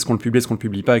scabreuses, est-ce qu'on le publie, est-ce qu'on le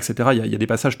publie pas, etc. Il y a des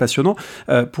passages passionnants.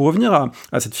 Pour revenir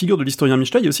à cette figure de l'historien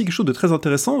Michelet, il y a aussi quelque chose de très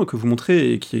intéressant que vous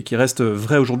montrez et qui reste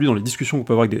vrai aujourd'hui dans les discussions qu'on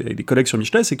peut avoir avec des collègues sur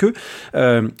Michelet, c'est que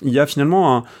il y a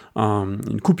finalement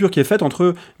une coupure qui est faite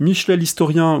entre Michelet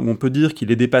l'historien, où on peut dire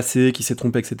qu'il est dépassé, qu'il s'est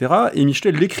trompé, etc., et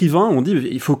Michelet l'écrivain, où on dit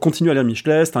il faut continuer à lire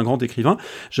Michelet, c'est un grand écrivain.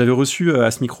 J'avais reçu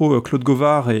à ce micro Claude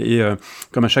Govard, et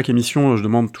comme à chaque émission, je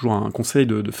demande toujours un conseil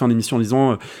de fin d'émission en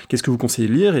disant qu'est-ce que vous conseillez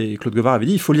de lire, et Claude Govard avait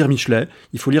dit il faut lire Michelet,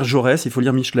 il faut lire Jaurès, il faut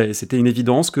lire Michelet, et c'était une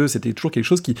évidence que c'était toujours quelque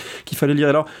chose qu'il fallait lire.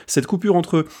 Alors cette coupure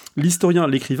entre l'historien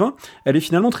et l'écrivain, elle est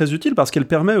finalement très utile parce qu'elle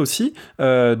permet aussi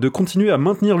de continuer à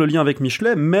maintenir le lien avec Michelet,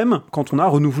 même quand on a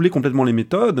renouvelé complètement les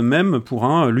méthodes, même pour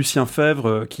un Lucien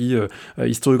Febvre qui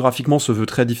historiographiquement se veut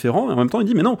très différent, et en même temps il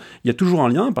dit mais non, il y a toujours un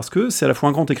lien parce que c'est à la fois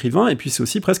un grand écrivain et puis c'est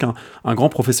aussi presque un grand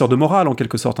professeur de morale en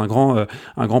quelque sorte, un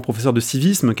grand professeur de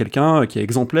civisme, quelqu'un qui est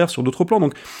exemplaire sur d'autres plans.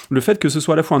 Donc le fait que ce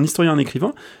soit à la fois un historien et un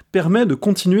écrivain permet de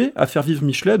continuer à faire vivre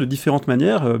Michelet de différentes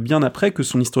manières, bien après que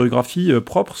son historiographie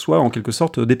propre soit en quelque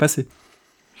sorte dépassée.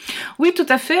 Oui, tout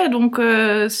à fait. Donc,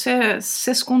 c'est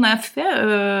ce qu'on a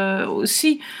fait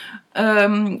aussi.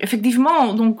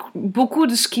 Effectivement, donc beaucoup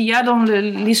de ce qu'il y a dans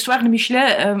l'histoire de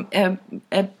Michelet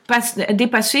est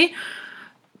dépassé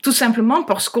tout simplement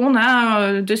parce qu'on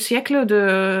a 2 siècles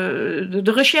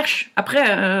de recherche. Après,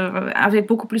 avec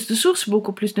beaucoup plus de sources,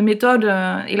 beaucoup plus de méthodes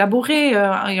élaborées,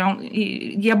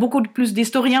 il y a beaucoup plus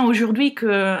d'historiens aujourd'hui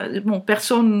que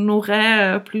personne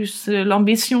n'aurait plus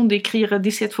l'ambition d'écrire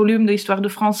 17 volumes de l'histoire de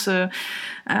France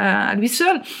à lui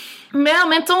seul. Mais en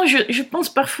même temps, je pense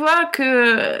parfois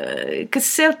que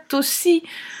c'est aussi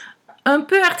un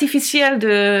peu artificiel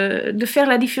de faire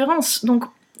la différence. Donc,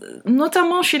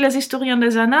 notamment chez les historiens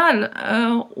des annales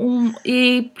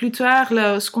et plus tard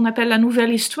ce qu'on appelle la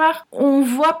nouvelle histoire, on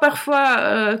voit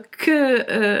parfois que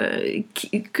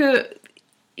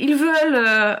ils veulent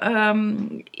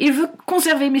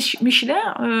conserver Michelet,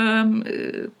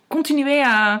 continuer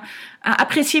à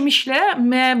apprécier Michelet,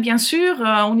 mais bien sûr,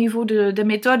 au niveau des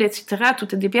méthodes, etc.,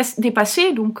 tout est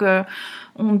dépassé. Donc,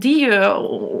 on dit,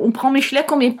 on prend Michelet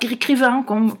comme écrivain,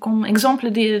 comme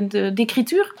exemple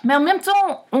d'écriture. Mais en même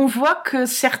temps, on voit que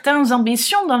certaines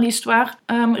ambitions dans l'histoire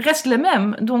restent les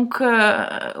mêmes. Donc,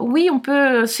 oui, on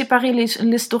peut séparer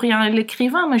l'historien et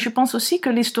l'écrivain, mais je pense aussi que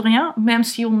l'historien, même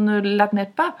si on ne l'admet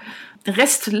pas,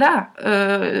 reste là,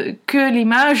 que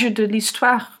l'image de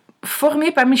l'histoire formée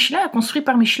par Michelet, construite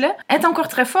par Michelet, est encore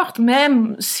très forte,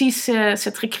 même si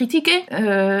c'est très critiqué.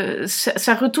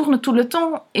 Ça retourne tout le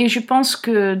temps, et je pense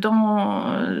que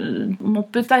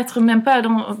peut-être même pas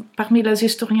parmi les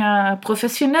historiens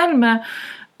professionnels, mais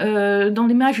dans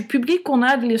l'image publique qu'on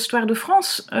a de l'histoire de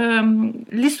France,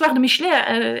 l'histoire de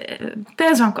Michelet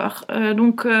pèse encore.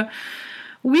 Donc,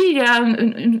 oui, il y a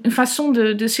une façon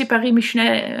de séparer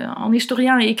Michelet en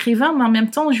historien et écrivain, mais en même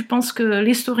temps, je pense que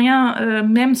l'historien,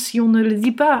 même si on ne le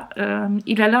dit pas,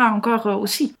 il est là encore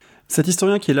aussi. Cet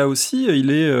historien qui est là aussi,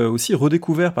 il est aussi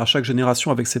redécouvert par chaque génération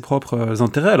avec ses propres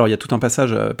intérêts. Alors il y a tout un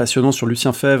passage passionnant sur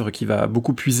Lucien Febvre qui va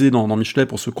beaucoup puiser dans Michelet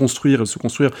pour se construire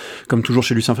comme toujours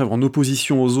chez Lucien Febvre en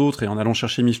opposition aux autres et en allant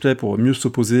chercher Michelet pour mieux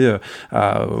s'opposer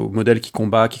au modèle qui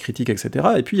combat, qui critique, etc.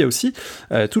 Et puis il y a aussi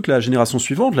toute la génération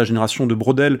suivante, la génération de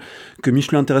Braudel, que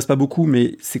Michelet n'intéresse pas beaucoup,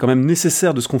 mais c'est quand même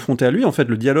nécessaire de se confronter à lui. En fait,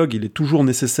 le dialogue, il est toujours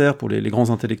nécessaire pour les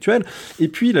grands intellectuels. Et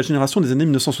puis la génération des années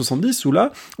 1970, où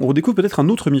là, on redécouvre peut-être un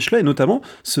autre Michelet, et notamment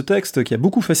ce texte qui a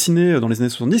beaucoup fasciné dans les années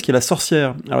 70, qui est La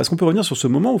Sorcière. Alors est-ce qu'on peut revenir sur ce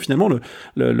moment où finalement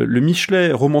le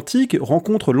Michelet romantique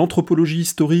rencontre l'anthropologie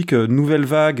historique nouvelle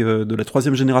vague de la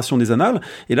 3e génération des annales,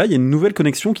 et là il y a une nouvelle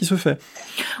connexion qui se fait.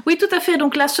 Oui, tout à fait.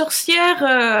 Donc La Sorcière,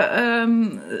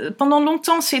 pendant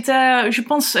longtemps, c'était, je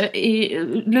pense,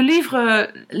 le livre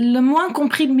le moins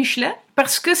compris de Michelet,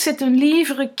 parce que c'est un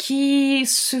livre qui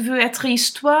se veut être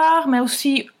histoire, mais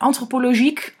aussi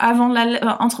anthropologie avant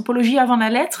la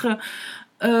lettre.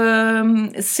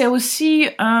 C'est aussi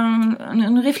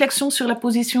une réflexion sur la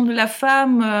position de la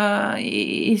femme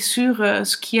et sur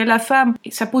ce qui est la femme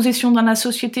et sa position dans la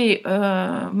société,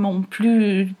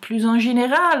 plus en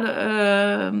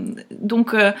général.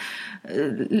 Donc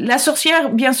la sorcière,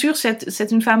 bien sûr,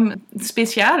 c'est une femme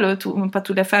spéciale. Pas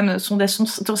toutes les femmes sont des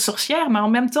sorcières, mais en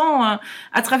même temps,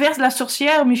 à travers la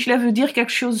sorcière, Michelet veut dire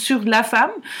quelque chose sur la femme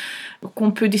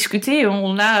qu'on peut discuter.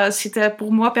 C'était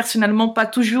pour moi personnellement pas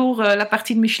toujours la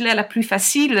partie de Michelet la plus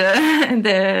facile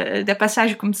des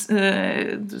passages comme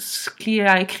de ce qu'il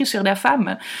a écrit sur la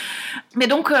femme. Mais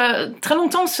donc très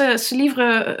longtemps ce livre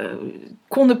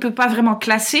qu'on ne peut pas vraiment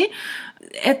classer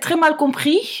est très mal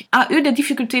compris, a eu des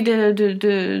difficultés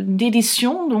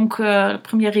d'édition, donc le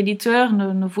premier éditeur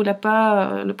ne voulait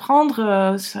pas le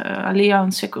prendre, ça allait à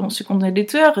un second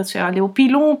éditeur, c'est allé au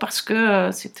pilon parce que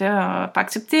c'était pas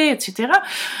accepté, etc.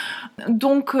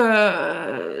 Donc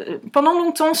pendant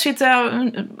longtemps c'était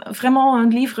vraiment un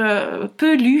livre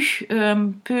peu lu,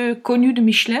 peu connu de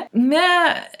Michelet, mais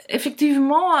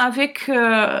effectivement avec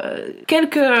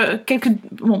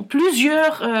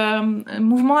plusieurs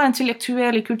mouvements intellectuels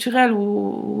et culturels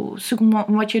au seconde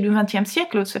moitié du XXe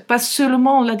siècle, c'est pas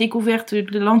seulement la découverte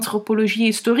de l'anthropologie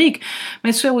historique,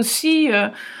 mais c'est aussi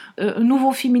un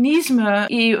nouveau féminisme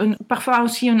et parfois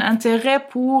aussi un intérêt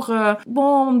pour,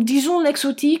 disons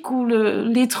l'exotique ou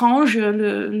l'étrange,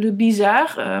 le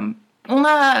bizarre. On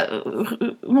a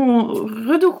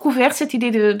redécouvert cette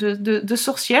idée de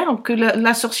sorcière, que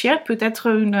la sorcière peut être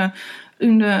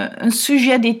un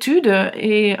sujet d'étude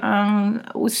et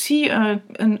aussi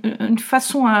une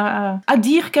façon à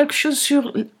dire quelque chose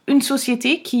sur une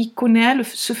société qui connaît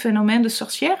ce phénomène de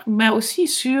sorcière, mais aussi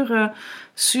sur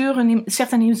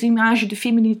certaines images de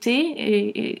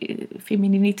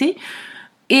féminité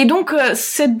Et donc,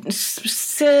 ces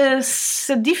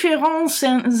différents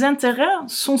intérêts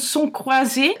sont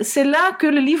croisés. C'est là que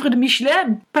le livre de Michelet,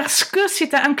 parce que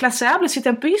c'est inclassable, c'est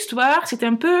un peu histoire, c'est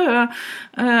un peu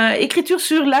écriture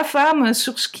sur la femme,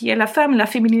 sur ce qui est la femme, la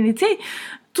féminité.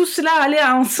 Tout cela allait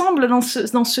ensemble dans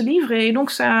ce livre, et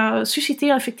donc ça a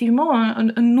suscité effectivement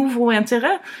un nouveau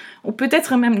intérêt, ou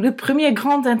peut-être même le premier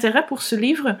grand intérêt pour ce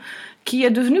livre, qui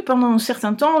est devenu pendant un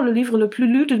certain temps le livre le plus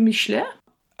lu de Michelet.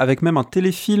 Avec même un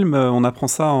téléfilm, on apprend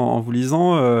ça en vous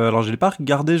lisant. Alors je ne l'ai pas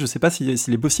regardé, je ne sais pas s'il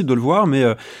est possible de le voir, mais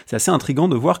c'est assez intriguant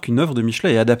de voir qu'une œuvre de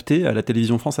Michelet est adaptée à la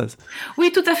télévision française.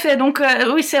 Oui, tout à fait. Donc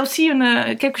oui, c'est aussi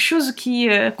quelque chose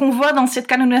qu'on voit dans cette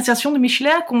canonisation de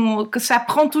Michelet, que ça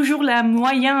prend toujours la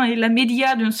moyen et la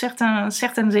média d'une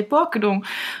certaines époques. Donc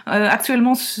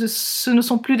actuellement, ce ne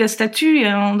sont plus des statues.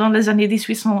 Dans les années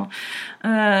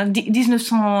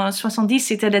 1970,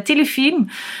 c'était des téléfilms.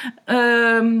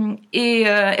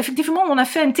 Effectivement, on a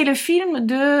fait un téléfilm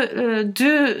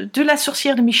de la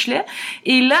sorcière de Michelet.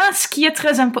 Et là, ce qui est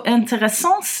très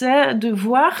intéressant, c'est de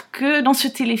voir que dans ce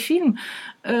téléfilm,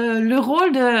 le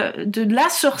rôle de la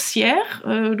sorcière,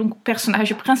 donc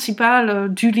personnage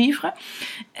principal du livre,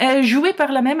 est joué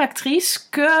par la même actrice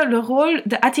que le rôle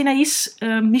d'Athénaïs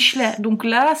Michelet. Donc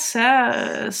là, ça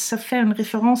fait une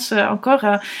référence encore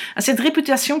à cette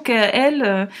réputation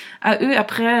qu'elle a eue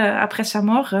après sa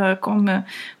mort comme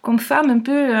femme un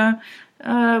peu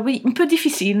un peu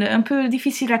difficile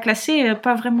à classer,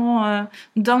 pas vraiment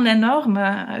dans les normes,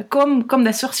 comme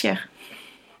des sorcières.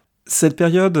 Cette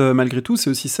période, malgré tout, c'est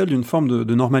aussi celle d'une forme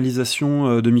de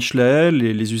normalisation de Michelet.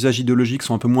 Les usages idéologiques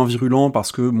sont un peu moins virulents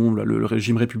parce que le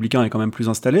régime républicain est quand même plus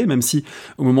installé, même si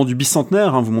au moment du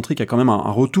bicentenaire, vous montrez qu'il y a quand même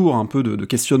un retour un peu de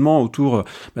questionnement autour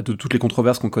de toutes les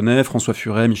controverses qu'on connaît, François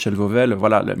Furet, Michel Vauvel,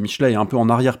 voilà, Michelet est un peu en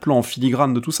arrière-plan, en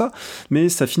filigrane de tout ça, mais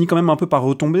ça finit quand même un peu par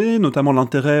retomber, notamment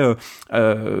l'intérêt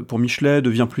pour Michelet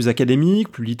devient plus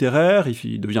académique, plus littéraire,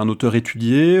 il devient un auteur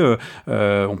étudié,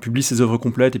 on publie ses œuvres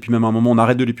complètes et puis même à un moment on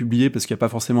arrête de les publier parce qu'il n'y a pas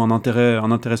forcément un intérêt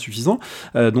suffisant.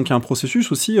 Donc il y a un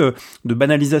processus aussi de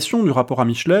banalisation du rapport à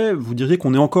Michelet. Vous diriez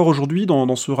qu'on est encore aujourd'hui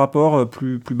dans ce rapport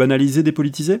plus banalisé,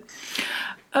 dépolitisé ?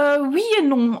 Oui et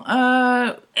non.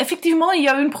 Effectivement, il y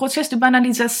a eu un processus de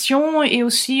banalisation et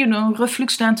aussi un reflux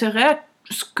d'intérêt,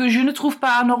 ce que je ne trouve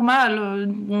pas anormal.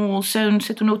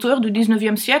 C'est un auteur du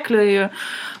 19e siècle et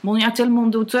il y a tellement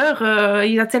d'auteurs,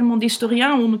 il y a tellement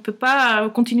d'historiens, on ne peut pas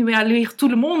continuer à lire tout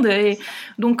le monde. Et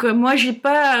donc moi, j'ai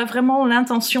pas vraiment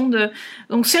l'intention de...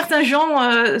 Donc certains gens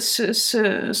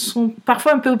sont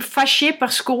parfois un peu fâchés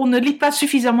parce qu'on ne lit pas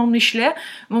suffisamment Michelet.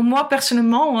 Bon, moi,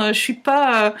 personnellement, je suis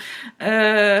pas...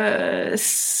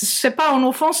 c'est pas une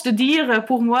offense de dire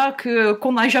pour moi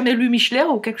qu'on n'a jamais lu Michelet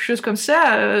ou quelque chose comme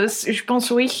ça. Je pense,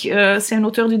 oui, c'est un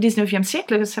auteur du 19e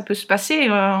siècle, ça peut se passer.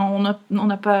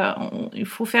 Il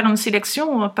faut faire une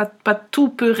sélection, pas tout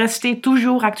peut rester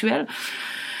toujours actuel.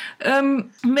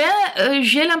 Mais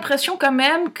j'ai l'impression quand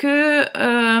même que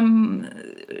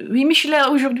Michelet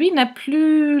aujourd'hui n'a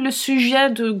plus le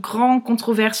sujet de grandes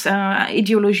controverses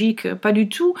idéologiques, pas du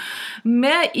tout,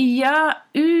 mais il y a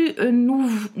eu un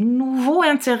nouvel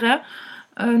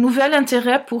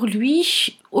intérêt pour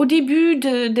lui au début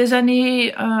des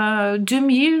années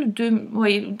 2000,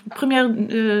 première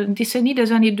décennie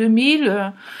des années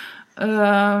 2000,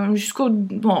 autour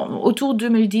de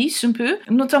 2010 un peu.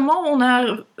 Notamment, on a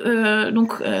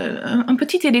un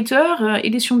petit éditeur,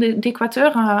 Édition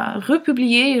d'Équateur, a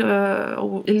republié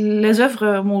les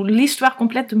œuvres, l'histoire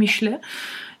complète de Michelet.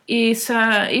 Et ça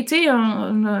a été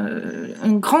un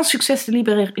grand succès de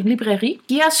librairie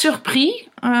qui a surpris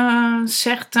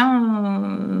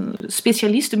certains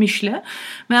spécialistes de Michelet.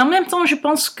 Mais en même temps, je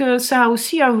pense que ça a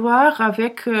aussi à voir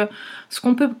avec ce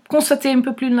qu'on peut constater un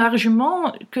peu plus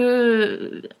largement,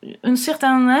 une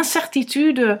certaine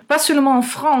incertitude, pas seulement en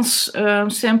France,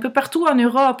 c'est un peu partout en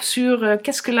Europe, sur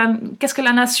qu'est-ce que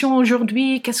la nation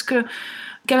aujourd'hui,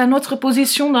 quelle est notre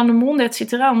position dans le monde,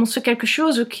 etc. C'est quelque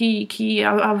chose qui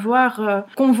a à voir,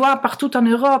 qu'on voit partout en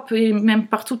Europe et même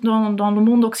partout dans le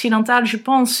monde occidental, je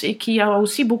pense, et qui a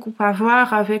aussi beaucoup à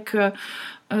voir avec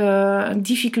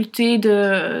difficulté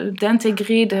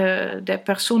d'intégrer des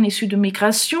personnes issues de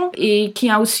migration, et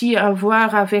qui a aussi à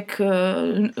voir avec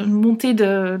une montée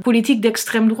de politique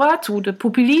d'extrême droite ou de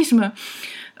populisme.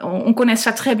 On connaît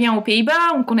ça très bien aux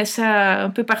Pays-Bas, on connaît ça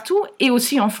un peu partout, et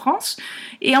aussi en France.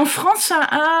 Et en France, ça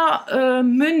a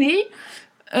mené,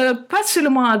 pas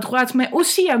seulement à droite, mais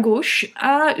aussi à gauche,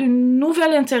 à un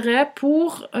nouvel intérêt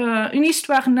pour une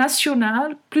histoire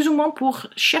nationale, plus ou moins pour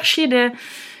chercher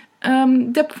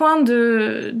des points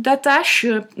d'attache,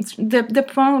 des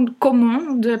points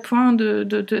communs, des points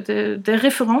de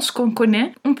référence qu'on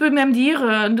connaît. On peut même dire,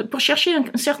 pour chercher un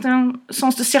certain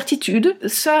sens de certitude,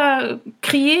 ça a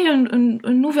créé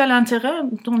un nouvel intérêt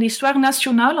dans l'histoire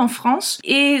nationale en France.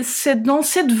 Et c'est dans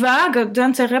cette vague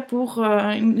d'intérêt pour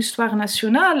une histoire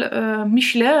nationale,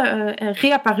 Michelet est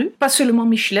réapparu. Pas seulement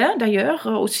Michelet d'ailleurs,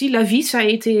 aussi La Vie, ça a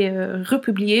été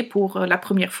republié pour la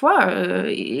première fois.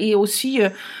 Et aussi...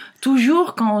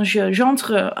 toujours quand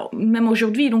j'entre, même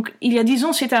aujourd'hui, donc il y a 10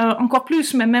 ans c'était encore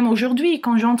plus, mais même aujourd'hui,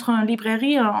 quand j'entre en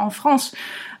librairie en France,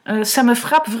 ça me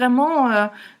frappe vraiment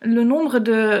le nombre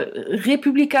de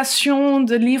républications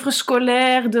de livres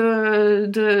scolaires du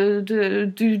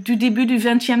début du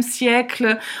XXe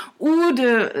siècle ou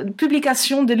de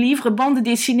publications de livres, bandes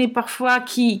dessinées parfois,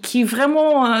 qui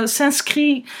vraiment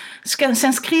s'inscrivent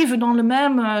dans le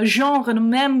même genre, la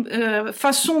même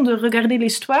façon de regarder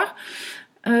l'histoire.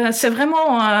 C'est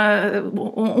vraiment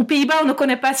aux Pays-Bas on ne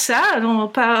connaît pas ça,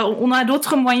 on a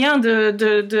d'autres moyens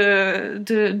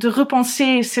de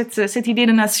repenser cette idée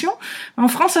de nation. En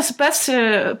France ça se passe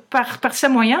par ces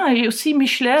moyens, et aussi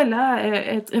Michelet là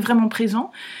est vraiment présent.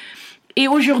 Et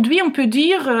aujourd'hui, on peut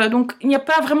dire, donc il n'y a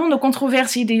pas vraiment de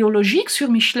controverse idéologique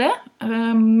sur Michelet,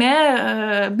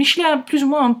 mais Michelet a plus ou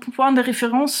moins un point de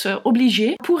référence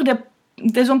obligé pour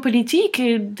des hommes politiques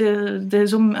et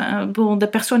des hommes, des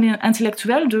personnes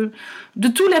intellectuelles de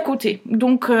tous les côtés.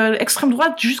 Donc, extrême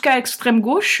droite jusqu'à extrême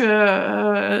gauche, tout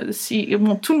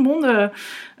le monde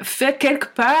fait quelque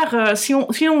part, si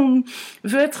on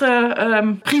veut être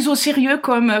pris au sérieux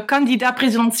comme candidat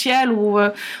présidentiel ou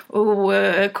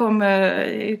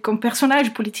comme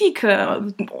personnage politique,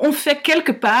 on fait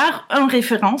quelque part une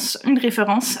référence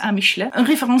à Michelet. Une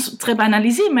référence très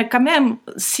banalisée, mais quand même,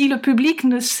 si le public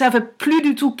ne savait plus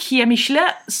du tout qui est Michelet,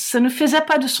 ça ne faisait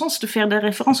pas de sens de faire des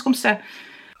références comme ça.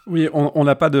 Oui,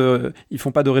 ils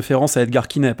font pas de référence à Edgar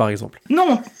Quinet, par exemple.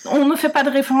 Non, on ne fait pas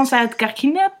de référence à Edgar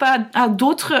Quinet, pas à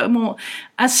d'autres,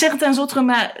 à certains autres,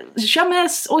 mais jamais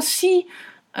aussi.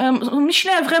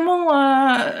 Michelet est vraiment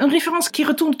une référence qui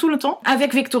retourne tout le temps,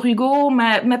 avec Victor Hugo,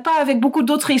 mais pas avec beaucoup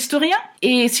d'autres historiens.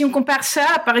 Et si on compare ça,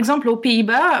 par exemple, aux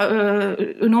Pays-Bas,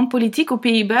 un homme politique aux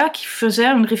Pays-Bas qui faisait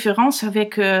une référence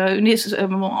avec à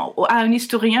un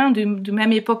historien de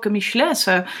même époque que Michelet,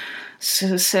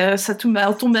 ça tombe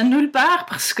à nulle part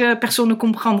parce que personne ne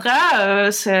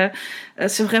comprendra. C'est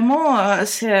vraiment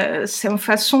c'est une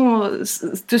façon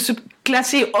de se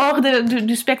classer hors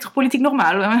du spectre politique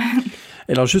normal.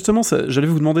 Et alors justement, j'allais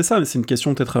vous demander ça, mais c'est une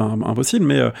question peut-être impossible,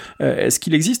 mais est-ce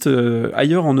qu'il existe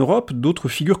ailleurs en Europe d'autres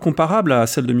figures comparables à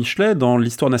celle de Michelet dans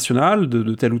l'histoire nationale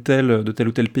de tel ou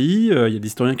tel pays? Il y a des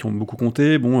historiens qui ont beaucoup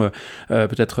compté,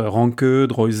 peut-être Ranke,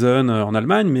 Droysen en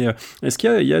Allemagne, mais est-ce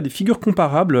qu'il y a des figures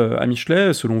comparables à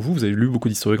Michelet, selon vous? Vous avez lu beaucoup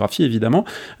d'historiographie, évidemment,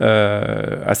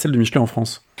 à celle de Michelet en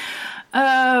France.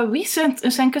 Oui,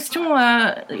 c'est une question,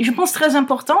 je pense, très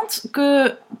importante, que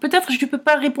peut-être je ne peux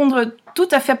pas répondre tout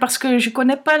à fait parce que je ne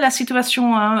connais pas la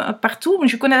situation partout, mais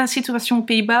je connais la situation aux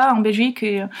Pays-Bas, en Belgique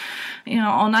et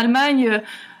en Allemagne.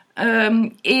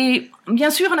 Et bien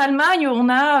sûr, en Allemagne,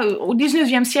 au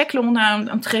 19e siècle, on a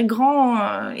une très grande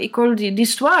école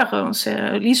d'histoire.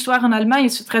 L'histoire en Allemagne,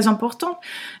 c'est très important.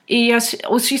 Et il y a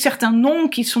aussi certains noms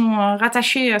qui sont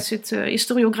rattachés à cette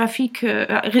historiographie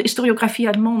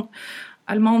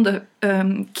allemande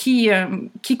qui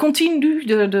continuent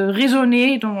de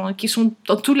résonner, qui sont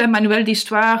dans tous les manuels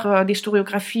d'histoire,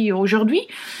 d'historiographie aujourd'hui.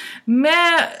 Mais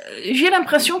j'ai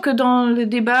l'impression que dans le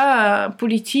débat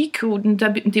politique ou le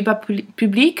débat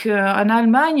public en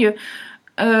Allemagne,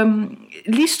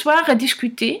 l'histoire est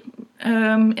discutée,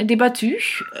 est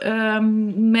débattue,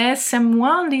 mais c'est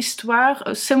moins l'histoire,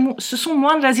 ce sont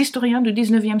moins les historiens du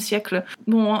 19e siècle.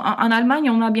 En Allemagne,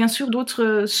 on a bien sûr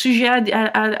d'autres sujets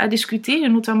à discuter,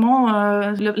 notamment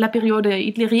la période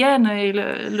hitlérienne et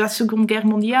la Seconde Guerre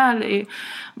mondiale. Et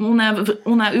on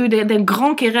a eu des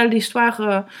grands querelles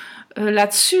d'histoire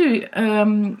là-dessus,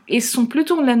 et ce sont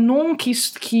plutôt les noms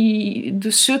de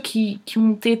ceux qui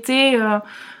ont été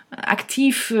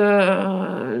actifs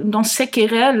dans ces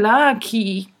querelles-là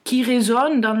qui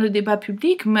résonnent dans le débat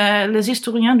public, mais les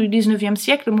historiens du 19e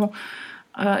siècle,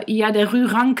 il y a des rues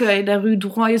Ranke et des rues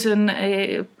Droysen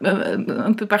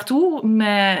un peu partout,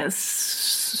 mais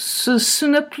ce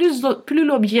n'est plus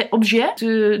l'objet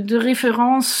de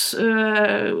référence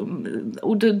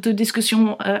ou de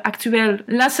discussion actuelle.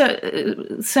 Là,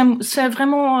 c'est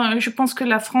vraiment, je pense que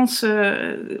la France,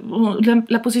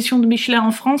 la position de Michelet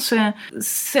en France,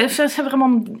 est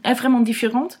vraiment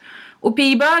différente. Aux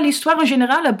Pays-Bas, l'histoire en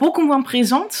général est beaucoup moins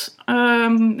présente.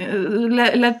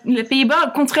 Les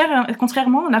Pays-Bas,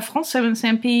 contrairement à la France, c'est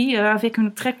un pays avec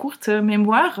une très courte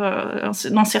mémoire,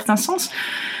 dans certains sens.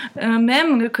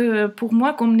 Même que pour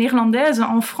moi, comme néerlandaise,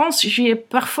 en France, j'ai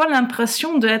parfois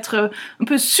l'impression d'être un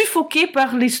peu suffoquée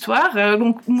par l'histoire.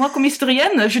 Donc moi, comme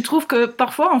historienne, je trouve que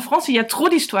parfois en France, il y a trop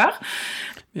d'histoire.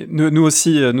 Nous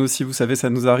aussi, vous savez, ça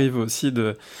nous arrive aussi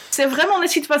de... C'est vraiment la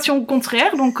situation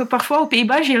contraire. Donc, parfois, aux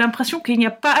Pays-Bas, j'ai l'impression qu'il n'y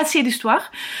a pas assez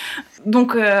d'histoire.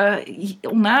 Donc,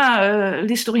 on a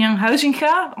l'historien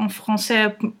Huizinga, en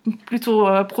français plutôt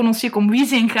prononcé comme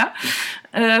Huizinga,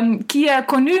 qui est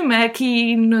connu, mais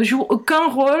qui ne joue aucun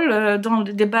rôle dans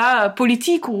le débat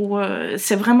politique, où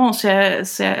c'est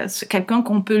quelqu'un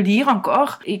qu'on peut lire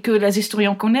encore, et que les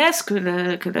historiens connaissent,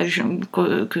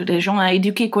 que les gens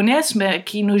éduqués connaissent, mais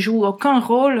qui ne joue aucun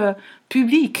rôle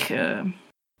public.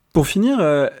 Pour finir,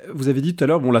 vous avez dit tout à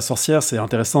l'heure, La Sorcière, c'est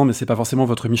intéressant, mais c'est pas forcément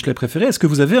votre Michelet préféré. Est-ce que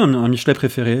vous avez un Michelet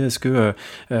préféré ? Est-ce que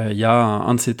y a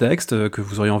un de ces textes que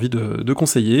vous auriez envie de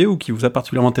conseiller ou qui vous a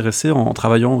particulièrement intéressé en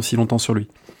travaillant aussi longtemps sur lui ?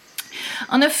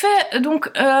 En effet, donc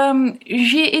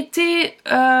j'ai été...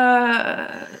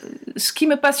 ce qui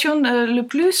me passionne le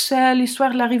plus, c'est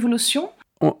l'histoire de la Révolution.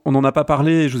 On n'en a pas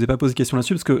parlé, je vous ai pas posé de questions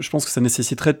là-dessus, parce que je pense que ça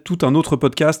nécessiterait tout un autre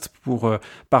podcast pour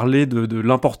parler de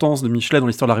l'importance de Michelet dans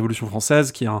l'histoire de la Révolution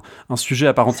française, qui est un sujet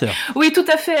à part entière. Oui, tout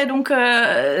à fait. Donc,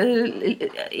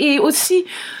 et aussi...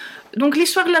 Donc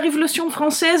l'histoire de la Révolution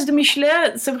française de Michelet,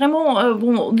 c'est vraiment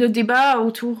le débat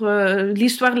autour de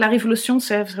l'histoire de la Révolution,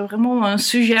 c'est vraiment un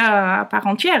sujet à part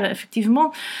entière,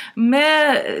 effectivement.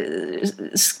 Mais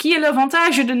ce qui est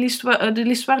l'avantage de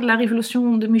l'histoire de la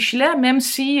Révolution de Michelet, même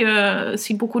si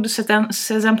beaucoup de ces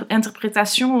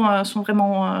interprétations sont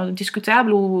vraiment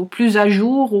discutables ou plus à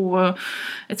jour ou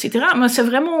etc. Mais c'est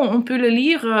vraiment, on peut le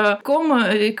lire comme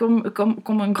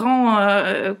un grand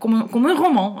comme un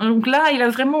roman. Donc là, il a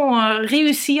vraiment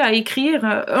réussi à écrire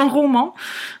un roman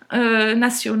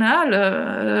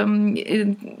national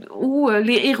où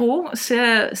les héros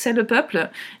c'est le peuple,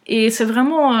 et c'est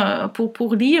vraiment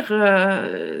pour lire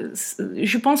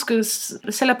je pense que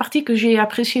c'est la partie que j'ai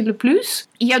appréciée le plus.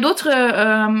 Il y a d'autres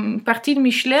parties de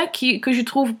Michelet que je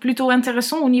trouve plutôt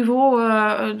intéressantes au niveau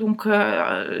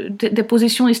des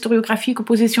positions historiographiques ou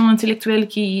positions intellectuelles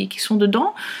qui sont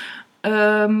dedans.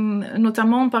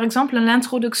 Notamment par exemple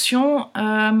l'introduction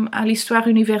à l'histoire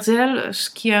universelle, ce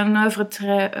qui est une œuvre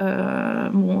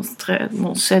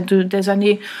c'est des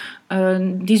années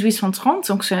 1830,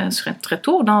 donc c'est très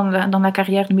tôt dans la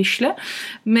carrière de Michelet,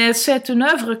 mais c'est une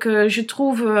œuvre que je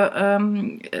trouve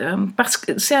parce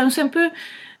que c'est un peu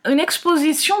une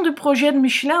exposition du projet de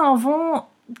Michelet avant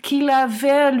qu'il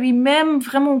avait lui-même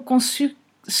vraiment conçu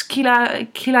ce qu'il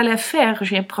allait faire,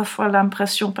 j'ai parfois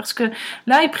l'impression, parce que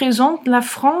là, il présente la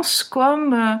France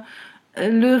comme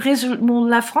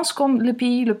la France comme le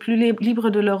pays le plus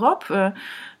libre de l'Europe,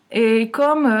 et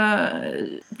comme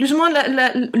plus ou moins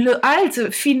le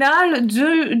halt final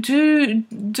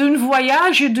d'un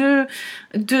voyage de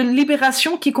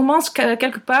libération qui commence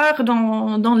quelque part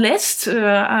dans l'Est,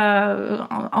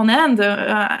 en Inde,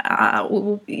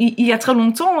 il y a très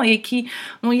longtemps, et il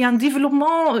y a un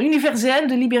développement universel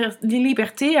de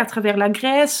liberté à travers la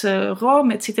Grèce,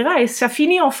 Rome, etc. Et ça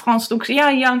finit en France. Donc il y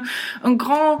a un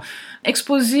grand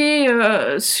exposé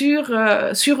sur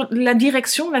la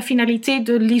direction, la finalité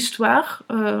de l'histoire,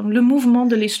 le mouvement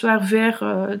de l'histoire vers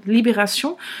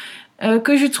libération,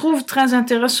 que je trouve très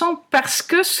intéressant parce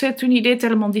que c'est une idée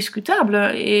tellement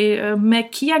discutable, mais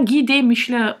qui a guidé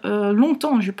Michelet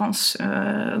longtemps, je pense,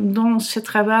 dans ses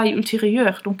travaux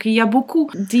ultérieurs. Donc il y a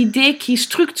beaucoup d'idées qui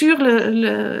structurent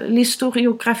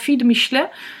l'historiographie de Michelet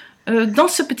dans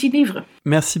ce petit livre.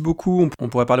 Merci beaucoup. On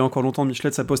pourrait parler encore longtemps de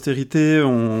Michelet, de sa postérité.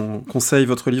 On conseille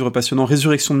votre livre passionnant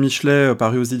Résurrection de Michelet,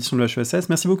 paru aux éditions de l'HESS.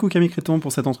 Merci beaucoup Camille Créton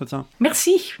pour cet entretien.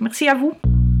 Merci à vous.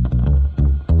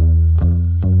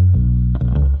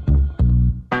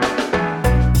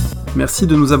 Merci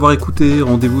de nous avoir écoutés.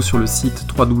 Rendez-vous sur le site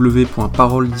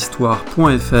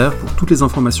www.paroledhistoire.fr pour toutes les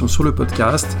informations sur le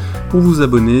podcast, pour vous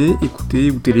abonner,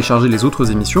 écouter ou télécharger les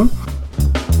autres émissions.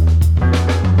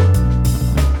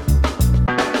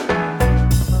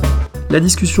 La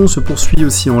discussion se poursuit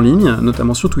aussi en ligne,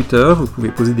 notamment sur Twitter. Vous pouvez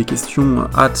poser des questions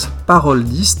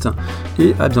 @paroledist,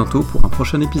 et à bientôt pour un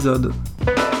prochain épisode.